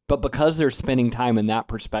gag. But because they're spending time in that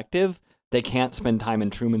perspective, they can't spend time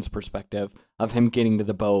in Truman's perspective of him getting to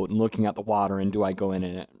the boat and looking at the water and do I go in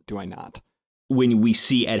it? Do I not? When we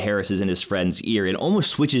see Ed Harris's in his friend's ear, it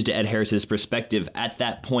almost switches to Ed Harris's perspective at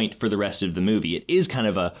that point for the rest of the movie. It is kind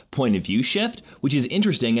of a point of view shift, which is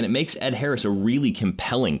interesting, and it makes Ed Harris a really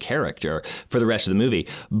compelling character for the rest of the movie.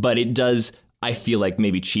 But it does, I feel like,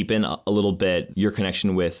 maybe cheapen a little bit your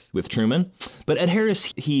connection with Truman. But Ed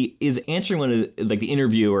Harris, he is answering one of the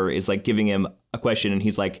interviewer is like giving him a question, and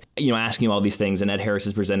he's like, asking him all these things, and Ed Harris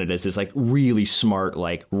is presented as this like really smart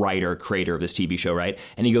like writer, creator of this TV show, right?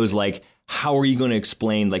 And he goes like, how are you going to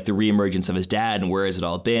explain like the reemergence of his dad and where has it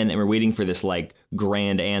all been? And we're waiting for this like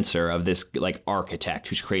grand answer of this like architect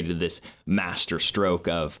who's created this master stroke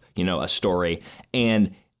of, a story.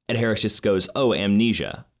 And Ed Harris just goes, oh,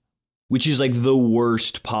 amnesia, which is like the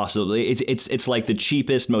worst possible. It's like the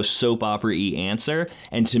cheapest, most soap opera-y answer.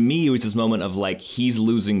 And to me, it was this moment of like, he's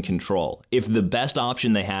losing control. If the best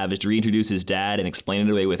option they have is to reintroduce his dad and explain it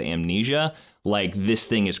away with amnesia, like this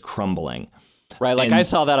thing is crumbling. Right, like I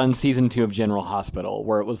saw that on season 2 of General Hospital,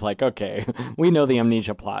 where it was like, okay, we know the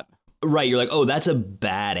amnesia plot. Right, you're like, oh, that's a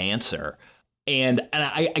bad answer. And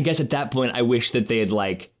I guess at that point, I wish that they had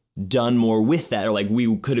like done more with that, or like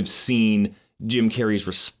we could have seen Jim Carrey's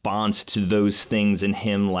response to those things and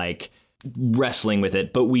him like wrestling with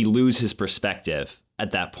it, but we lose his perspective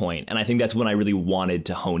at that point. And I think that's when I really wanted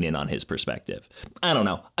to hone in on his perspective. I don't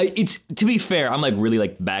know. It's, to be fair, I'm like really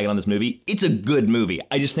like bagging on this movie. It's a good movie.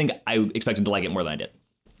 I just think I expected to like it more than I did.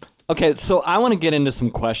 Okay, so I want to get into some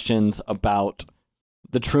questions about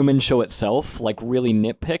the Truman Show itself, like really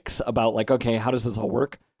nitpicks about like, okay, how does this all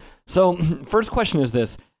work? So first question is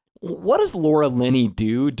this. What does Laura Linney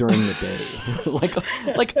do during the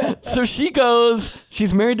day? So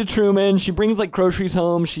she's married to Truman. She brings like groceries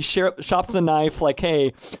home. She shops the knife like,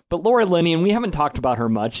 hey, but Laura Linney, and we haven't talked about her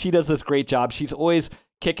much. She does this great job. She's always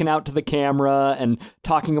kicking out to the camera and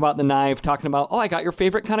talking about the knife, talking about, oh, I got your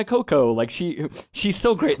favorite kind of cocoa. Like she's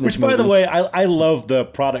so great in this movie. Which, by the way, I love the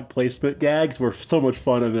product placement gags. Were so much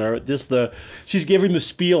fun in there. Just she's giving the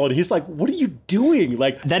spiel and he's like, what are you doing?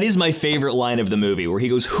 Like, that is my favorite line of the movie, where he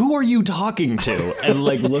goes, who are you talking to? And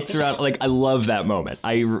like looks around. Like, I love that moment.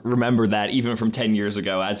 I remember that even from 10 years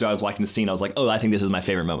ago. As I was watching the scene, I was like, oh, I think this is my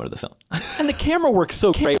favorite moment of the film. And the camera works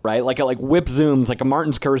so great, right? Like it like whip zooms like a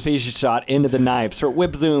Martin Scorsese shot into the knife. So it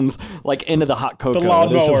whip zooms like into the hot cocoa. The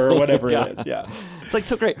lawnmower or whatever it is. Yeah. It's like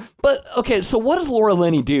so great. But okay, so what does Laura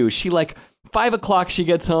Linney do? She like 5:00 she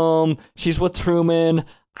gets home. She's with Truman.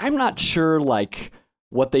 I'm not sure, like,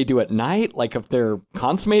 what they do at night, like if they're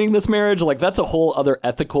consummating this marriage, like that's a whole other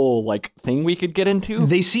ethical like thing we could get into.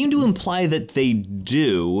 They seem to imply that they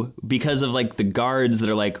do because of like the guards that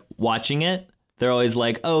are like watching it. They're always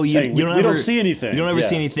like, oh, you don't see anything. You don't ever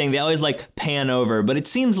see anything. They always like pan over. But it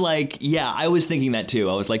seems like, yeah, I was thinking that too.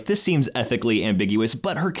 I was like, this seems ethically ambiguous.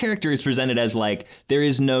 But her character is presented as like, there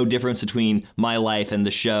is no difference between my life and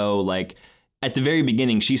the show. Like, at the very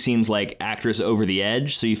beginning, she seems like actress over the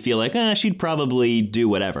edge, so you feel like, she'd probably do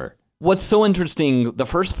whatever. What's so interesting, the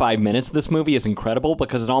first 5 minutes of this movie is incredible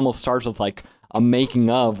because it almost starts with like a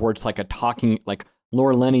making of where it's like a talking, like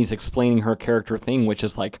Laura Linney's explaining her character thing, which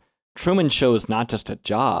is like Truman Show is not just a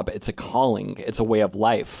job, it's a calling, it's a way of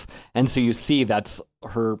life. And so you see that's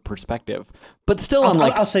her perspective. But still,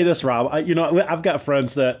 I'll say this, Rob. I've got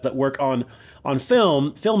friends that work on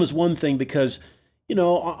film. Film is one thing because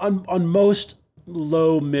on most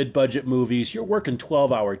low mid-budget movies, you're working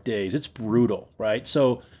 12-hour days. It's brutal, right?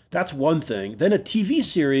 So that's one thing. Then a TV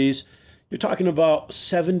series, you're talking about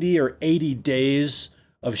 70 or 80 days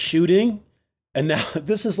of shooting. And now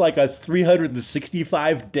this is like a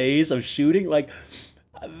 365 days of shooting. Like,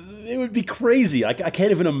 it would be crazy. I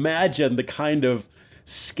can't even imagine the kind of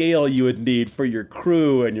scale you would need for your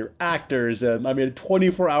crew and your actors. And I mean,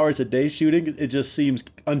 24 hours a day shooting, it just seems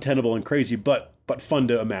untenable and crazy, but fun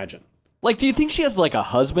to imagine. Like, do you think she has like a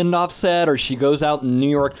husband offset, or she goes out in New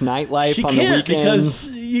York nightlife on the weekends?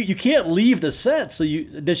 Because you can't leave the set. So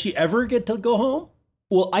does she ever get to go home?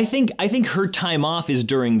 Well, I think her time off is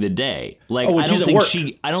during the day. Like, I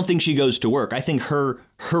don't think she goes to work. I think her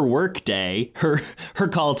work day, her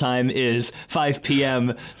call time is 5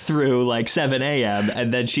 p.m. through like 7 a.m.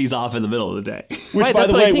 and then she's off in the middle of the day. Which, right, by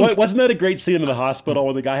the way, wasn't that a great scene in the hospital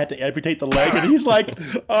when the guy had to amputate the leg and he's like,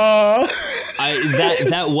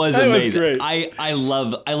 that was amazing. Was great.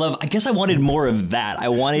 I guess I wanted more of that. I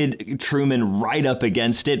wanted Truman right up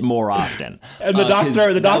against it more often. And the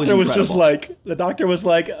doctor was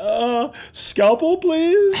like, scalpel,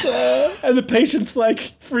 please. And the patient's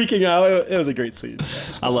like freaking out. It was a great scene.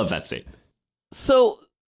 I love that scene. So,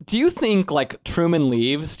 do you think, like, Truman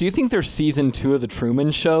leaves? Do you think there's season 2 of The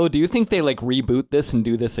Truman Show? Do you think they, like, reboot this and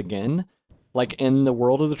do this again? Like, in the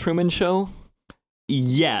world of The Truman Show?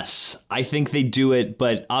 Yes, I think they do it,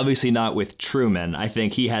 but obviously not with Truman. I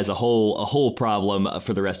think he has a whole problem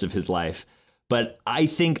for the rest of his life. But I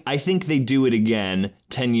think they do it again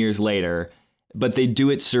 10 years later, but they do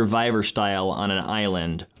it Survivor style on an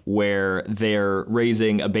island where they're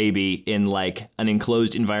raising a baby in like an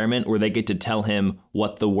enclosed environment where they get to tell him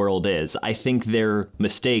what the world is. I think their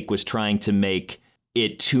mistake was trying to make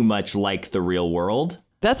it too much like the real world.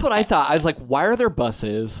 That's what I thought. I was like, why are there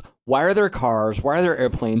buses? Why are there cars? Why are there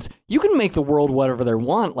airplanes? You can make the world whatever they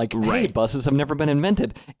want. Like, right. Hey, buses have never been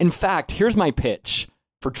invented. In fact, here's my pitch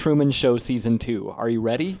for Truman Show Season 2. Are you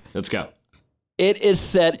ready? Let's go. It is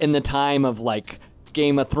set in the time of like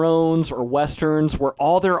Game of Thrones or Westerns where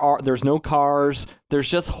there's no cars, there's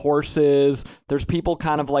just horses, there's people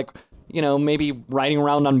kind of like, maybe riding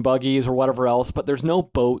around on buggies or whatever else, but there's no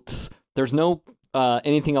boats, there's no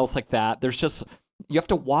anything else like that. There's just, you have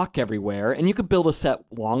to walk everywhere, and you could build a set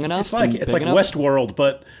long enough. It's like Westworld,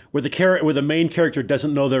 but where the main character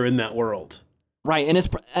doesn't know they're in that world. Right,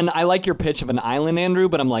 and I like your pitch of an island, Andrew,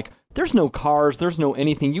 but I'm like, there's no cars, there's no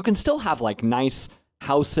anything. You can still have like nice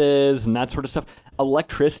houses and that sort of stuff.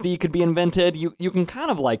 Electricity could be invented. You can kind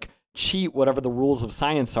of like cheat whatever the rules of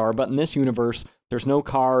science are, but in this universe, there's no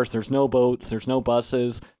cars, there's no boats, there's no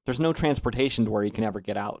buses, there's no transportation to where you can ever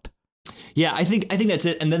get out. Yeah, I think that's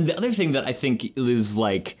it. And then the other thing that I think is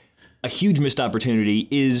like a huge missed opportunity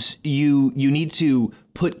is you need to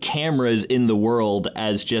put cameras in the world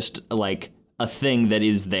as just like a thing that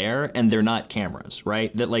is there, and they're not cameras,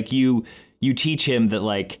 right? That like you teach him that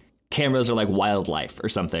like cameras are like wildlife or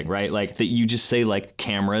something, right? Like that you just say like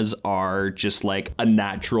cameras are just like a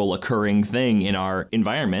natural occurring thing in our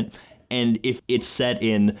environment. And if it's set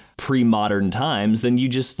in pre-modern times, then you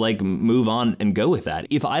just like move on and go with that.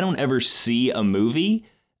 If I don't ever see a movie,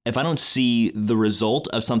 if I don't see the result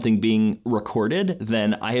of something being recorded,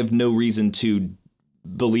 then I have no reason to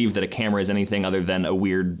believe that a camera is anything other than a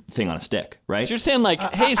weird thing on a stick, right? So you're saying like,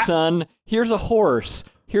 hey, son, here's a horse,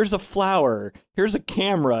 here's a flower, here's a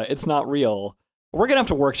camera. It's not real. We're going to have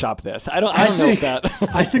to workshop this. I don't know if that...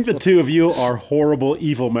 I think the two of you are horrible,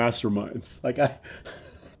 evil masterminds.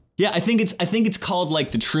 Yeah, I think it's called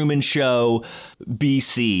like the Truman Show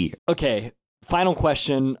BC. Okay, final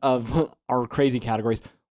question of our crazy categories.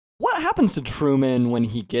 What happens to Truman when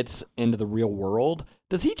he gets into the real world?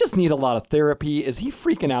 Does he just need a lot of therapy? Is he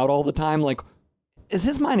freaking out all the time? Like, is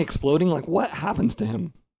his mind exploding? Like, what happens to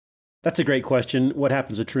him? That's a great question. What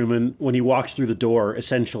happens to Truman when he walks through the door,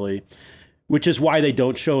 essentially? Which is why they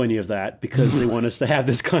don't show any of that, because they want us to have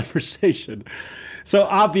this conversation. So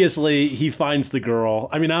obviously he finds the girl.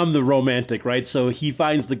 I mean, I'm the romantic, right? So he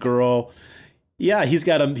finds the girl. Yeah, he's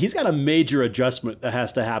got a major adjustment that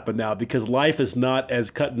has to happen now, because life is not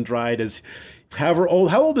as cut and dried as however old.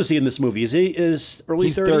 How old is he in this movie? Is he early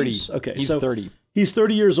 30s? He's 30. Okay, he's so 30. He's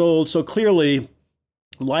 30 years old. So clearly,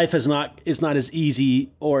 life is not as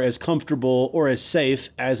easy or as comfortable or as safe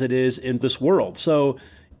as it is in this world. So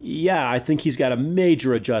yeah, I think he's got a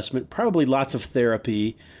major adjustment. Probably lots of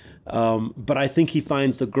therapy. But I think he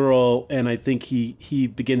finds the girl, and I think he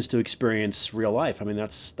begins to experience real life. I mean,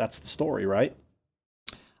 that's the story, right?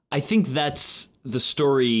 I think that's the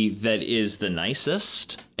story that is the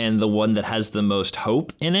nicest and the one that has the most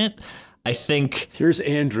hope in it. I think... Here's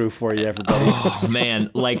Andrew for you, everybody. Oh,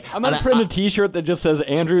 man. Like, I'm going to print a t-shirt that just says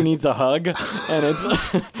Andrew needs a hug, and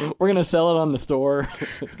it's we're going to sell it on the store.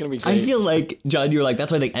 It's going to be great. I feel like, John, you're like,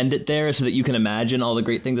 that's why they end it there, so that you can imagine all the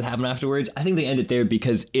great things that happen afterwards. I think they end it there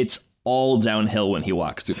because it's all downhill when he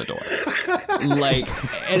walks through the door. Like,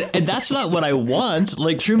 and that's not what I want.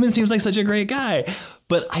 Like, Truman seems like such a great guy.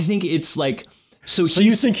 But I think it's like... So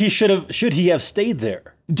you think should he have stayed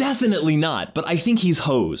there? Definitely not. But I think he's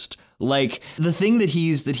hosed. Like, the thing that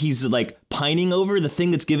he's like pining over, the thing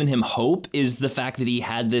that's given him hope is the fact that he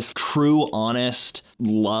had this true, honest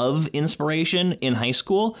love inspiration in high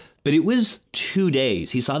school. But it was 2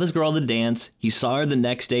 days. He saw this girl at the dance. He saw her the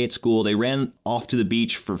next day at school. They ran off to the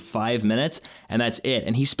beach for 5 minutes, and that's it.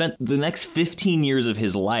 And he spent the next 15 years of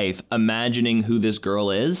his life imagining who this girl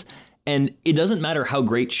is. And it doesn't matter how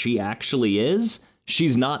great she actually is.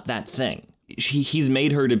 She's not that thing. He's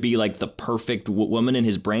made her to be like the perfect woman in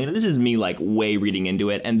his brain. And this is me like way reading into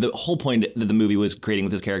it. And the whole point that the movie was creating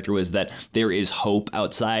with his character was that there is hope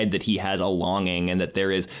outside, that he has a longing, and that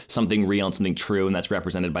there is something real and something true. And that's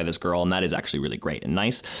represented by this girl. And that is actually really great and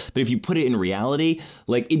nice. But if you put it in reality,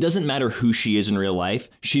 like, it doesn't matter who she is in real life.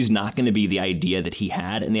 She's not going to be the idea that he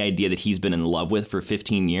had and the idea that he's been in love with for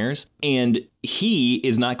 15 years. And he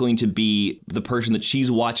is not going to be the person that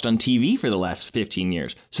she's watched on TV for the last 15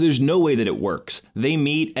 years. So there's no way that it works. They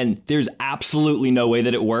meet, and there's absolutely no way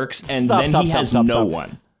that it works. And he has no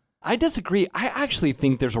one. I disagree. I actually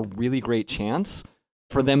think there's a really great chance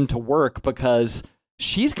for them to work, because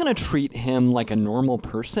she's going to treat him like a normal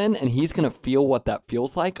person, and he's going to feel what that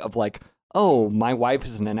feels like, of like, oh, my wife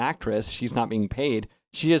isn't an actress. She's not being paid.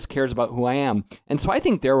 She just cares about who I am. And so I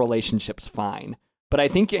think their relationship's fine. But I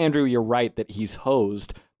think, Andrew, you're right that he's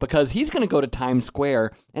hosed, because he's going to go to Times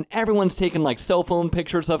Square and everyone's taking like cell phone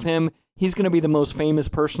pictures of him. He's going to be the most famous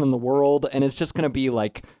person in the world. And it's just going to be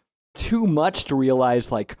like too much to realize,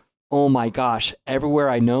 like, oh my gosh, everywhere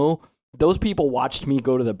I know, those people watched me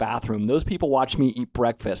go to the bathroom. Those people watched me eat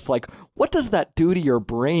breakfast. Like, what does that do to your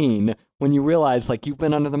brain when you realize like you've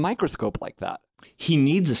been under the microscope like that? He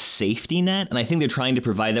needs a safety net, and I think they're trying to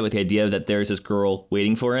provide that with the idea that there's this girl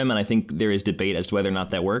waiting for him, and I think there is debate as to whether or not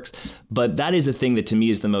that works. But that is the thing that to me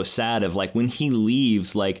is the most sad, of like when he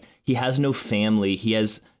leaves, like he has no family, he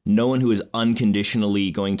has no one who is unconditionally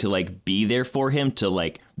going to like be there for him, to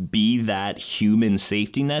like be that human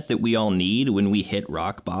safety net that we all need when we hit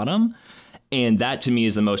rock bottom. And that to me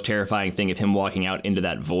is the most terrifying thing of him walking out into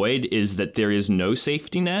that void, is that there is no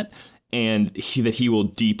safety net. And that he will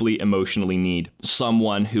deeply emotionally need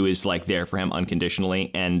someone who is like there for him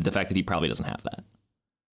unconditionally, and the fact that he probably doesn't have that.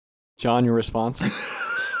 John, your response?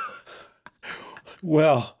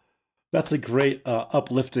 Well, that's a great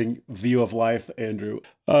uplifting view of life, Andrew.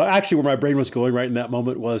 Actually, where my brain was going right in that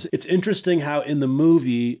moment was, it's interesting how in the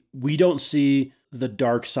movie we don't see the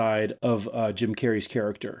dark side of Jim Carrey's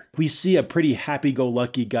character. We see a pretty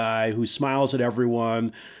happy-go-lucky guy who smiles at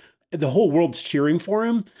everyone. The whole world's cheering for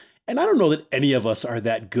him. And I don't know that any of us are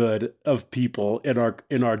that good of people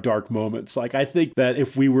in our dark moments. Like, I think that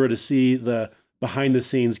if we were to see the behind the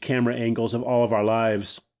scenes camera angles of all of our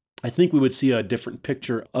lives, I think we would see a different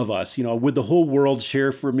picture of us. You know, would the whole world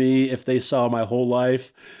cheer for me if they saw my whole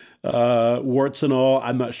life, warts and all?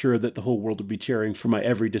 I'm not sure that the whole world would be cheering for my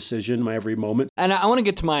every decision, my every moment. And I want to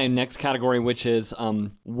get to my next category, which is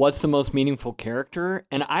what's the most meaningful character?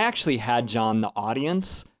 And I actually had John, the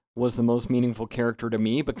audience, was the most meaningful character to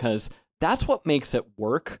me, because that's what makes it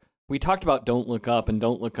work. We talked about Don't Look Up, and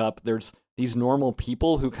Don't Look Up, there's these normal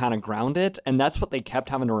people who kind of ground it, and that's what they kept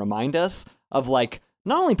having to remind us of, like,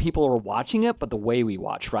 not only people are watching it, but the way we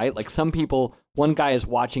watch, right? Like, some people, one guy is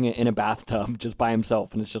watching it in a bathtub just by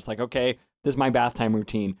himself, and it's just like, okay, this is my bath time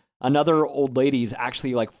routine. Another old lady's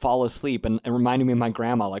actually like fall asleep and reminding me of my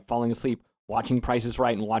grandma, like falling asleep, watching Price is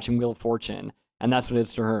Right and watching Wheel of Fortune. and that's what it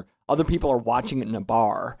is to her. Other people are watching it in a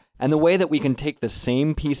bar. And the way that we can take the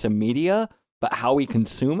same piece of media, but how we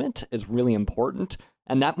consume it is really important.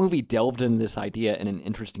 And that movie delved into this idea in an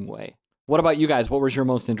interesting way. What about you guys? What was your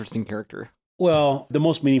most interesting character? Well, the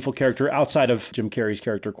most meaningful character outside of Jim Carrey's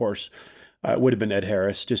character, of course, would have been Ed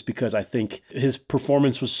Harris, just because I think his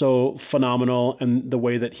performance was so phenomenal, and the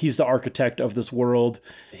way that he's the architect of this world.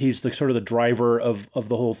 He's the sort of the driver of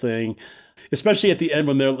the whole thing, especially at the end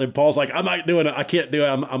when Paul's like, I'm not doing it. I can't do it.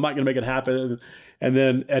 I'm not going to make it happen. And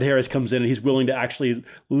then Ed Harris comes in and he's willing to actually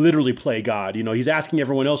literally play God. You know, he's asking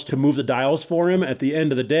everyone else to move the dials for him. At the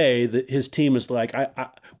end of the day, his team is like,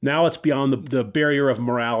 now it's beyond the barrier of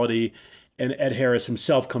morality. And Ed Harris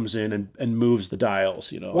himself comes in and moves the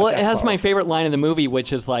dials, you know. Well, it has my favorite line in the movie,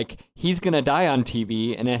 which is like, he's going to die on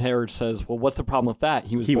TV. And Ed Harris says, well, what's the problem with that?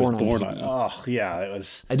 He was born on TV. Oh, yeah, it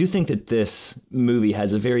was. I do think that this movie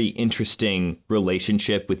has a very interesting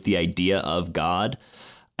relationship with the idea of God.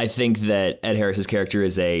 I think that Ed Harris's character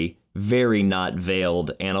is a very not veiled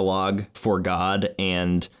analog for God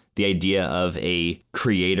and the idea of a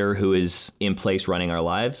creator who is in place running our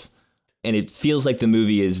lives. And it feels like the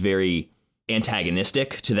movie is very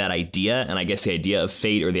antagonistic to that idea, and I guess the idea of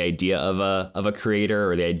fate, or the idea of a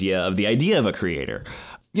creator, or the idea of a creator.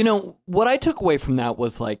 You know, what I took away from that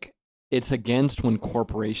was like, it's against when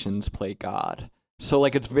corporations play God. So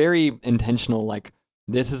like, it's very intentional. Like,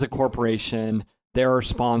 this is a corporation, there are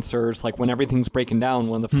sponsors. Like, when everything's breaking down,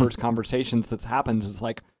 one of the first conversations that happens is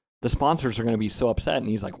like, the sponsors are going to be so upset, and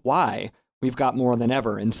he's like, why? We've got more than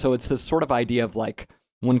ever. And so it's this sort of idea of like,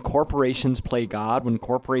 when corporations play God, when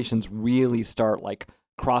corporations really start like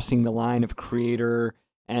crossing the line of creator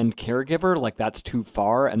and caregiver, like that's too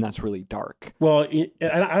far, and that's really dark. Well,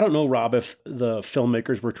 I don't know, Rob, if the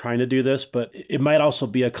filmmakers were trying to do this, but it might also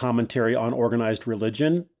be a commentary on organized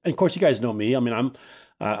religion. And of course, you guys know me. I mean,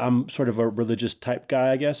 I'm sort of a religious type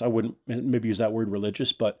guy, I guess. I wouldn't maybe use that word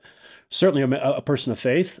religious, but certainly a person of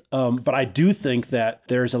faith. But I do think that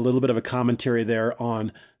there's a little bit of a commentary there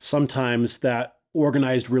on sometimes that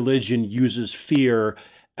organized religion uses fear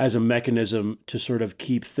as a mechanism to sort of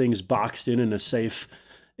keep things boxed in a safe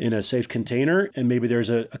container. And maybe there's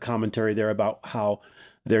a commentary there about how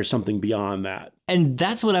there's something beyond that. And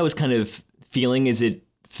that's what I was kind of feeling, is it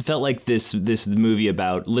felt like this movie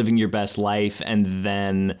about living your best life, and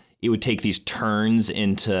then it would take these turns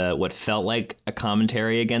into what felt like a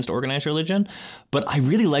commentary against organized religion. But I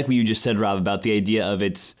really like what you just said, Rob, about the idea of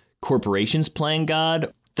it's corporations playing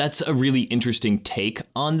God. That's a really interesting take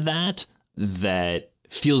on that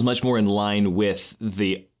feels much more in line with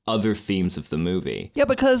the other themes of the movie. Yeah,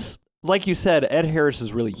 because like you said, Ed Harris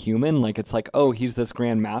is really human. Like, it's like, oh, he's this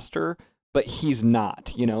grand master, but he's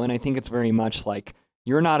not, you know? And I think it's very much like,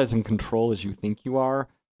 you're not as in control as you think you are.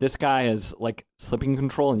 This guy is like slipping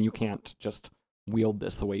control, and you can't just wield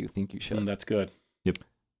this the way you think you should. That's good. Yep.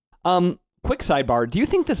 Quick sidebar. Do you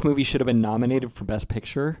think this movie should have been nominated for Best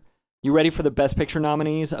Picture? You ready for the Best Picture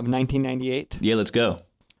nominees of 1998? Yeah, let's go.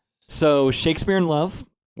 So, Shakespeare in Love,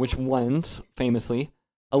 which wins famously,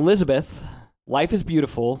 Elizabeth, Life is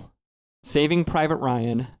Beautiful, Saving Private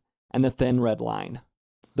Ryan, and The Thin Red Line.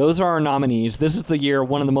 Those are our nominees. This is the year,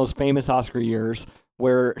 one of the most famous Oscar years,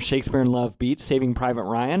 where Shakespeare in Love beats Saving Private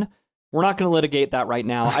Ryan. We're not going to litigate that right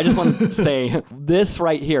now. I just want to say this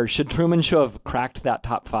right here. Should Truman Show have cracked that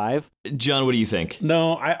top 5? John, what do you think?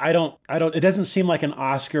 No, I don't. It doesn't seem like an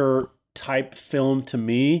Oscar type film to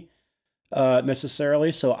me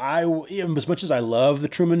necessarily. So as much as I love the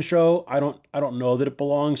Truman Show, I don't know that it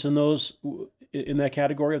belongs in that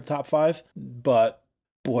category of the top 5. But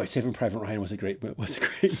boy, Saving Private Ryan was a great,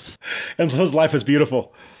 and those Life is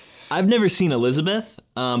Beautiful. I've never seen Elizabeth,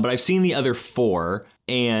 but I've seen the other 4.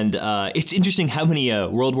 And it's interesting how many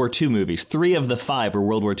World War II movies, 3 of the 5 were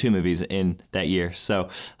World War II movies in that year. So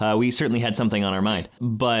we certainly had something on our mind.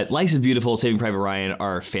 But Life is Beautiful, Saving Private Ryan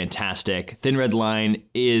are fantastic. Thin Red Line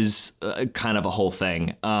is kind of a whole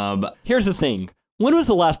thing. Here's the thing. When was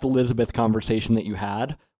the last Elizabeth conversation that you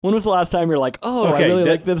had? When was the last time you're like, oh, okay, I really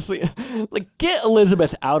like this? Like, get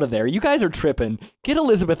Elizabeth out of there. You guys are tripping. Get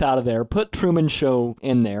Elizabeth out of there. Put Truman Show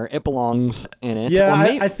in there. It belongs in it. Yeah,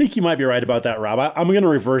 I think you might be right about that, Rob. I'm going to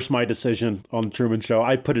reverse my decision on Truman Show.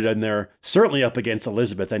 I put it in there, certainly up against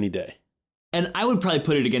Elizabeth any day. And I would probably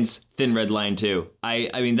put it against Thin Red Line, too. I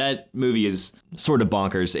mean, that movie is sort of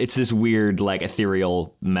bonkers. It's this weird, like,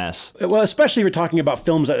 ethereal mess. Well, especially if you're talking about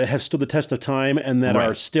films that have stood the test of time and that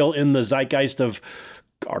are still in the zeitgeist of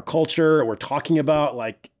our culture. We're talking about,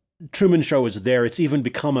 like, Truman Show is there. It's even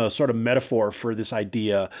become a sort of metaphor for this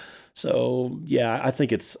idea. So, yeah, I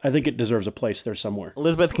think it deserves a place there somewhere.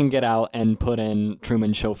 Elizabeth can get out and put in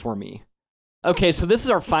Truman Show for me. Okay, so this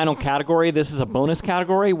is our final category. This is a bonus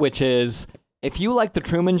category, which is if you like The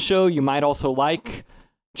Truman Show, you might also like.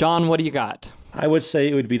 John, what do you got? I would say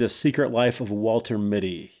it would be The Secret Life of Walter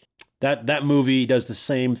Mitty. That movie does the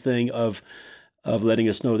same thing of letting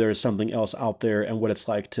us know there is something else out there and what it's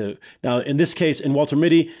like to. Now, in this case, in Walter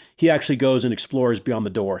Mitty, he actually goes and explores beyond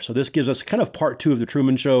the door. So this gives us kind of part 2 of The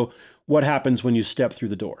Truman Show. What happens when you step through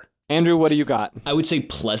the door? Andrew, what do you got? I would say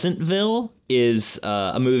Pleasantville is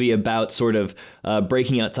a movie about sort of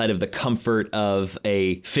breaking outside of the comfort of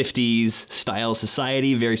a 50s style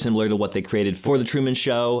society, very similar to what they created for The Truman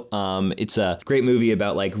Show. It's a great movie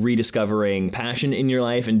about like rediscovering passion in your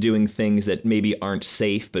life and doing things that maybe aren't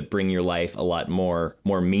safe but bring your life a lot more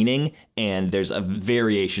meaning. And there's a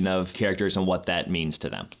variation of characters and what that means to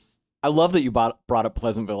them. I love that you brought up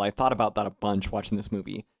Pleasantville. I thought about that a bunch watching this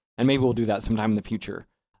movie, and maybe we'll do that sometime in the future.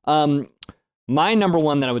 My number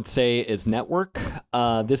one that I would say is Network.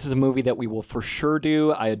 This is a movie that we will for sure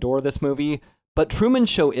do. I adore this movie, but Truman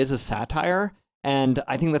Show is a satire, and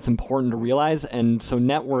I think that's important to realize. And so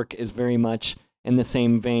Network is very much in the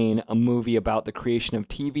same vein, a movie about the creation of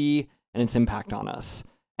TV and its impact on us.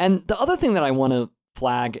 And the other thing that I want to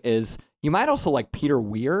flag is you might also like Peter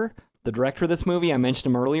Weir, the director of this movie. I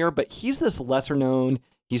mentioned him earlier, but he's this lesser known.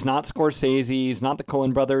 He's not Scorsese, he's not the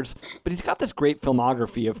Coen brothers, but he's got this great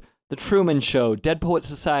filmography of The Truman Show, Dead Poet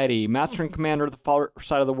Society, Master and Commander of the Far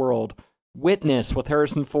Side of the World, Witness with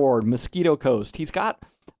Harrison Ford, Mosquito Coast. He's got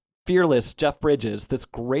Fearless, Jeff Bridges, this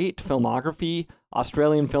great filmography,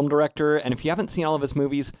 Australian film director, and if you haven't seen all of his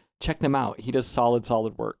movies, check them out. He does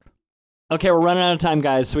solid work. Okay, we're running out of time,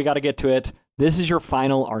 guys, so we got to get to it. This is your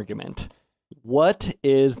final argument. What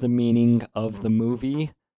is the meaning of the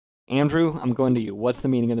movie? Andrew, I'm going to you. What's the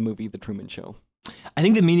meaning of the movie, The Truman Show? I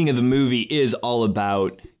think the meaning of the movie is all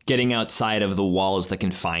about getting outside of the walls that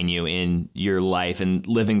confine you in your life and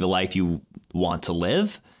living the life you want to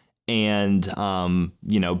live. And,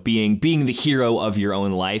 being the hero of your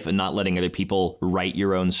own life and not letting other people write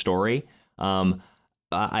your own story.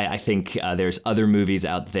 I think there's other movies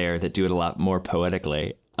out there that do it a lot more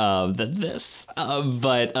poetically than this.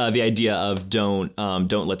 But the idea of don't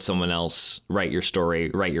let someone else write your story,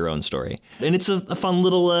 write your own story. And it's a fun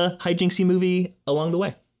little hijinksy movie along the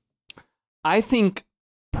way. I think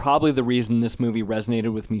probably the reason this movie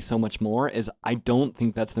resonated with me so much more is I don't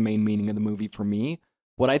think that's the main meaning of the movie for me.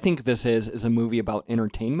 What I think this is a movie about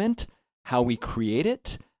entertainment, how we create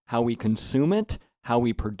it, how we consume it, how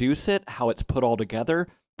we produce it, how it's put all together.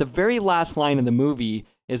 The very last line of the movie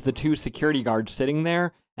is the 2 security guards sitting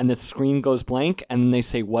there and the screen goes blank and then they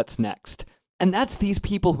say, "What's next?" And that's these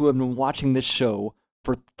people who have been watching this show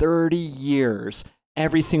for 30 years.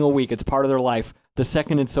 Every single week, it's part of their life. The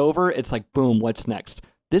second it's over, it's like, boom, what's next?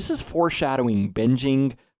 This is foreshadowing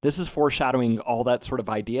binging. This is foreshadowing all that sort of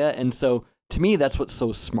idea. And so to me, that's what's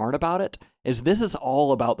so smart about it, is this is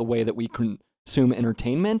all about the way that we consume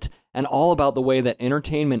entertainment and all about the way that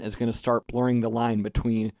entertainment is going to start blurring the line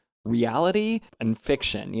between reality and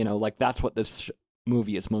fiction. Like that's what this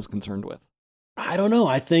movie is most concerned with. I don't know.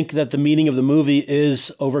 I think that the meaning of the movie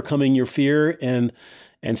is overcoming your fear and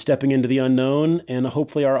stepping into the unknown. And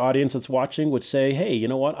hopefully our audience that's watching would say, hey, you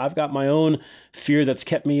know what? I've got my own fear that's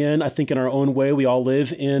kept me in. I think in our own way, we all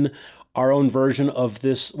live in our own version of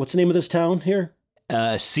this. What's the name of this town here?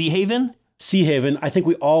 Sea Haven? Sea Haven. I think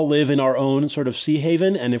we all live in our own sort of Sea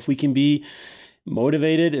Haven. And if we can be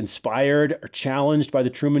motivated, inspired, or challenged by the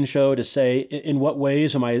Truman Show to say, in what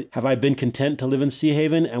ways have I been content to live in Sea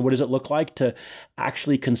Haven? And what does it look like to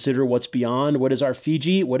actually consider what's beyond? What is our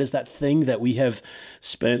Fiji? What is that thing that we have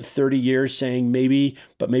spent 30 years saying maybe,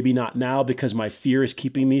 but maybe not now because my fear is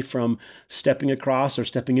keeping me from stepping across or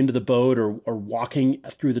stepping into the boat or walking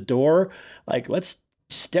through the door? Like, let's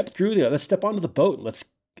step through there. Let's step onto the boat. Let's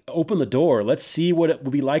open the door. Let's see what it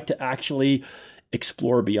would be like to actually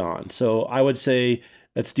explore beyond. So I would say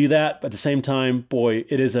let's do that. But at the same time, boy,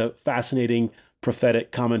 it is a fascinating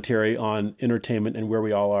prophetic commentary on entertainment and where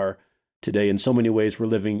we all are today. In so many ways, we're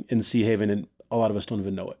living in Sea Haven and a lot of us don't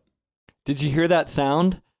even know it. Did you hear that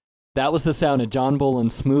sound? That was the sound of John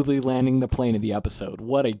Bolin smoothly landing the plane of the episode.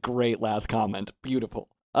 What a great last comment. Beautiful.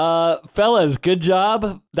 Fellas, good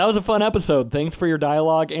job. That was a fun episode. Thanks for your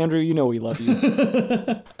dialogue. Andrew, we love you.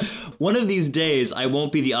 One of these days, I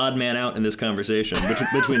won't be the odd man out in this conversation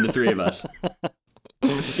between the three of us.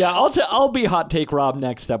 Yeah, I'll be Hot Take Rob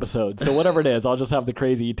next episode. So whatever it is, I'll just have the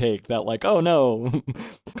crazy take that like, oh no,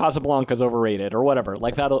 Casablanca's overrated or whatever.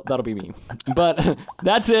 Like that'll be me. But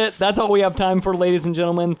that's it. That's all we have time for, ladies and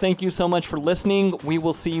gentlemen. Thank you so much for listening. We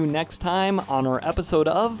will see you next time on our episode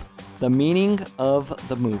of The Meaning of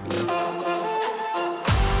the Movie.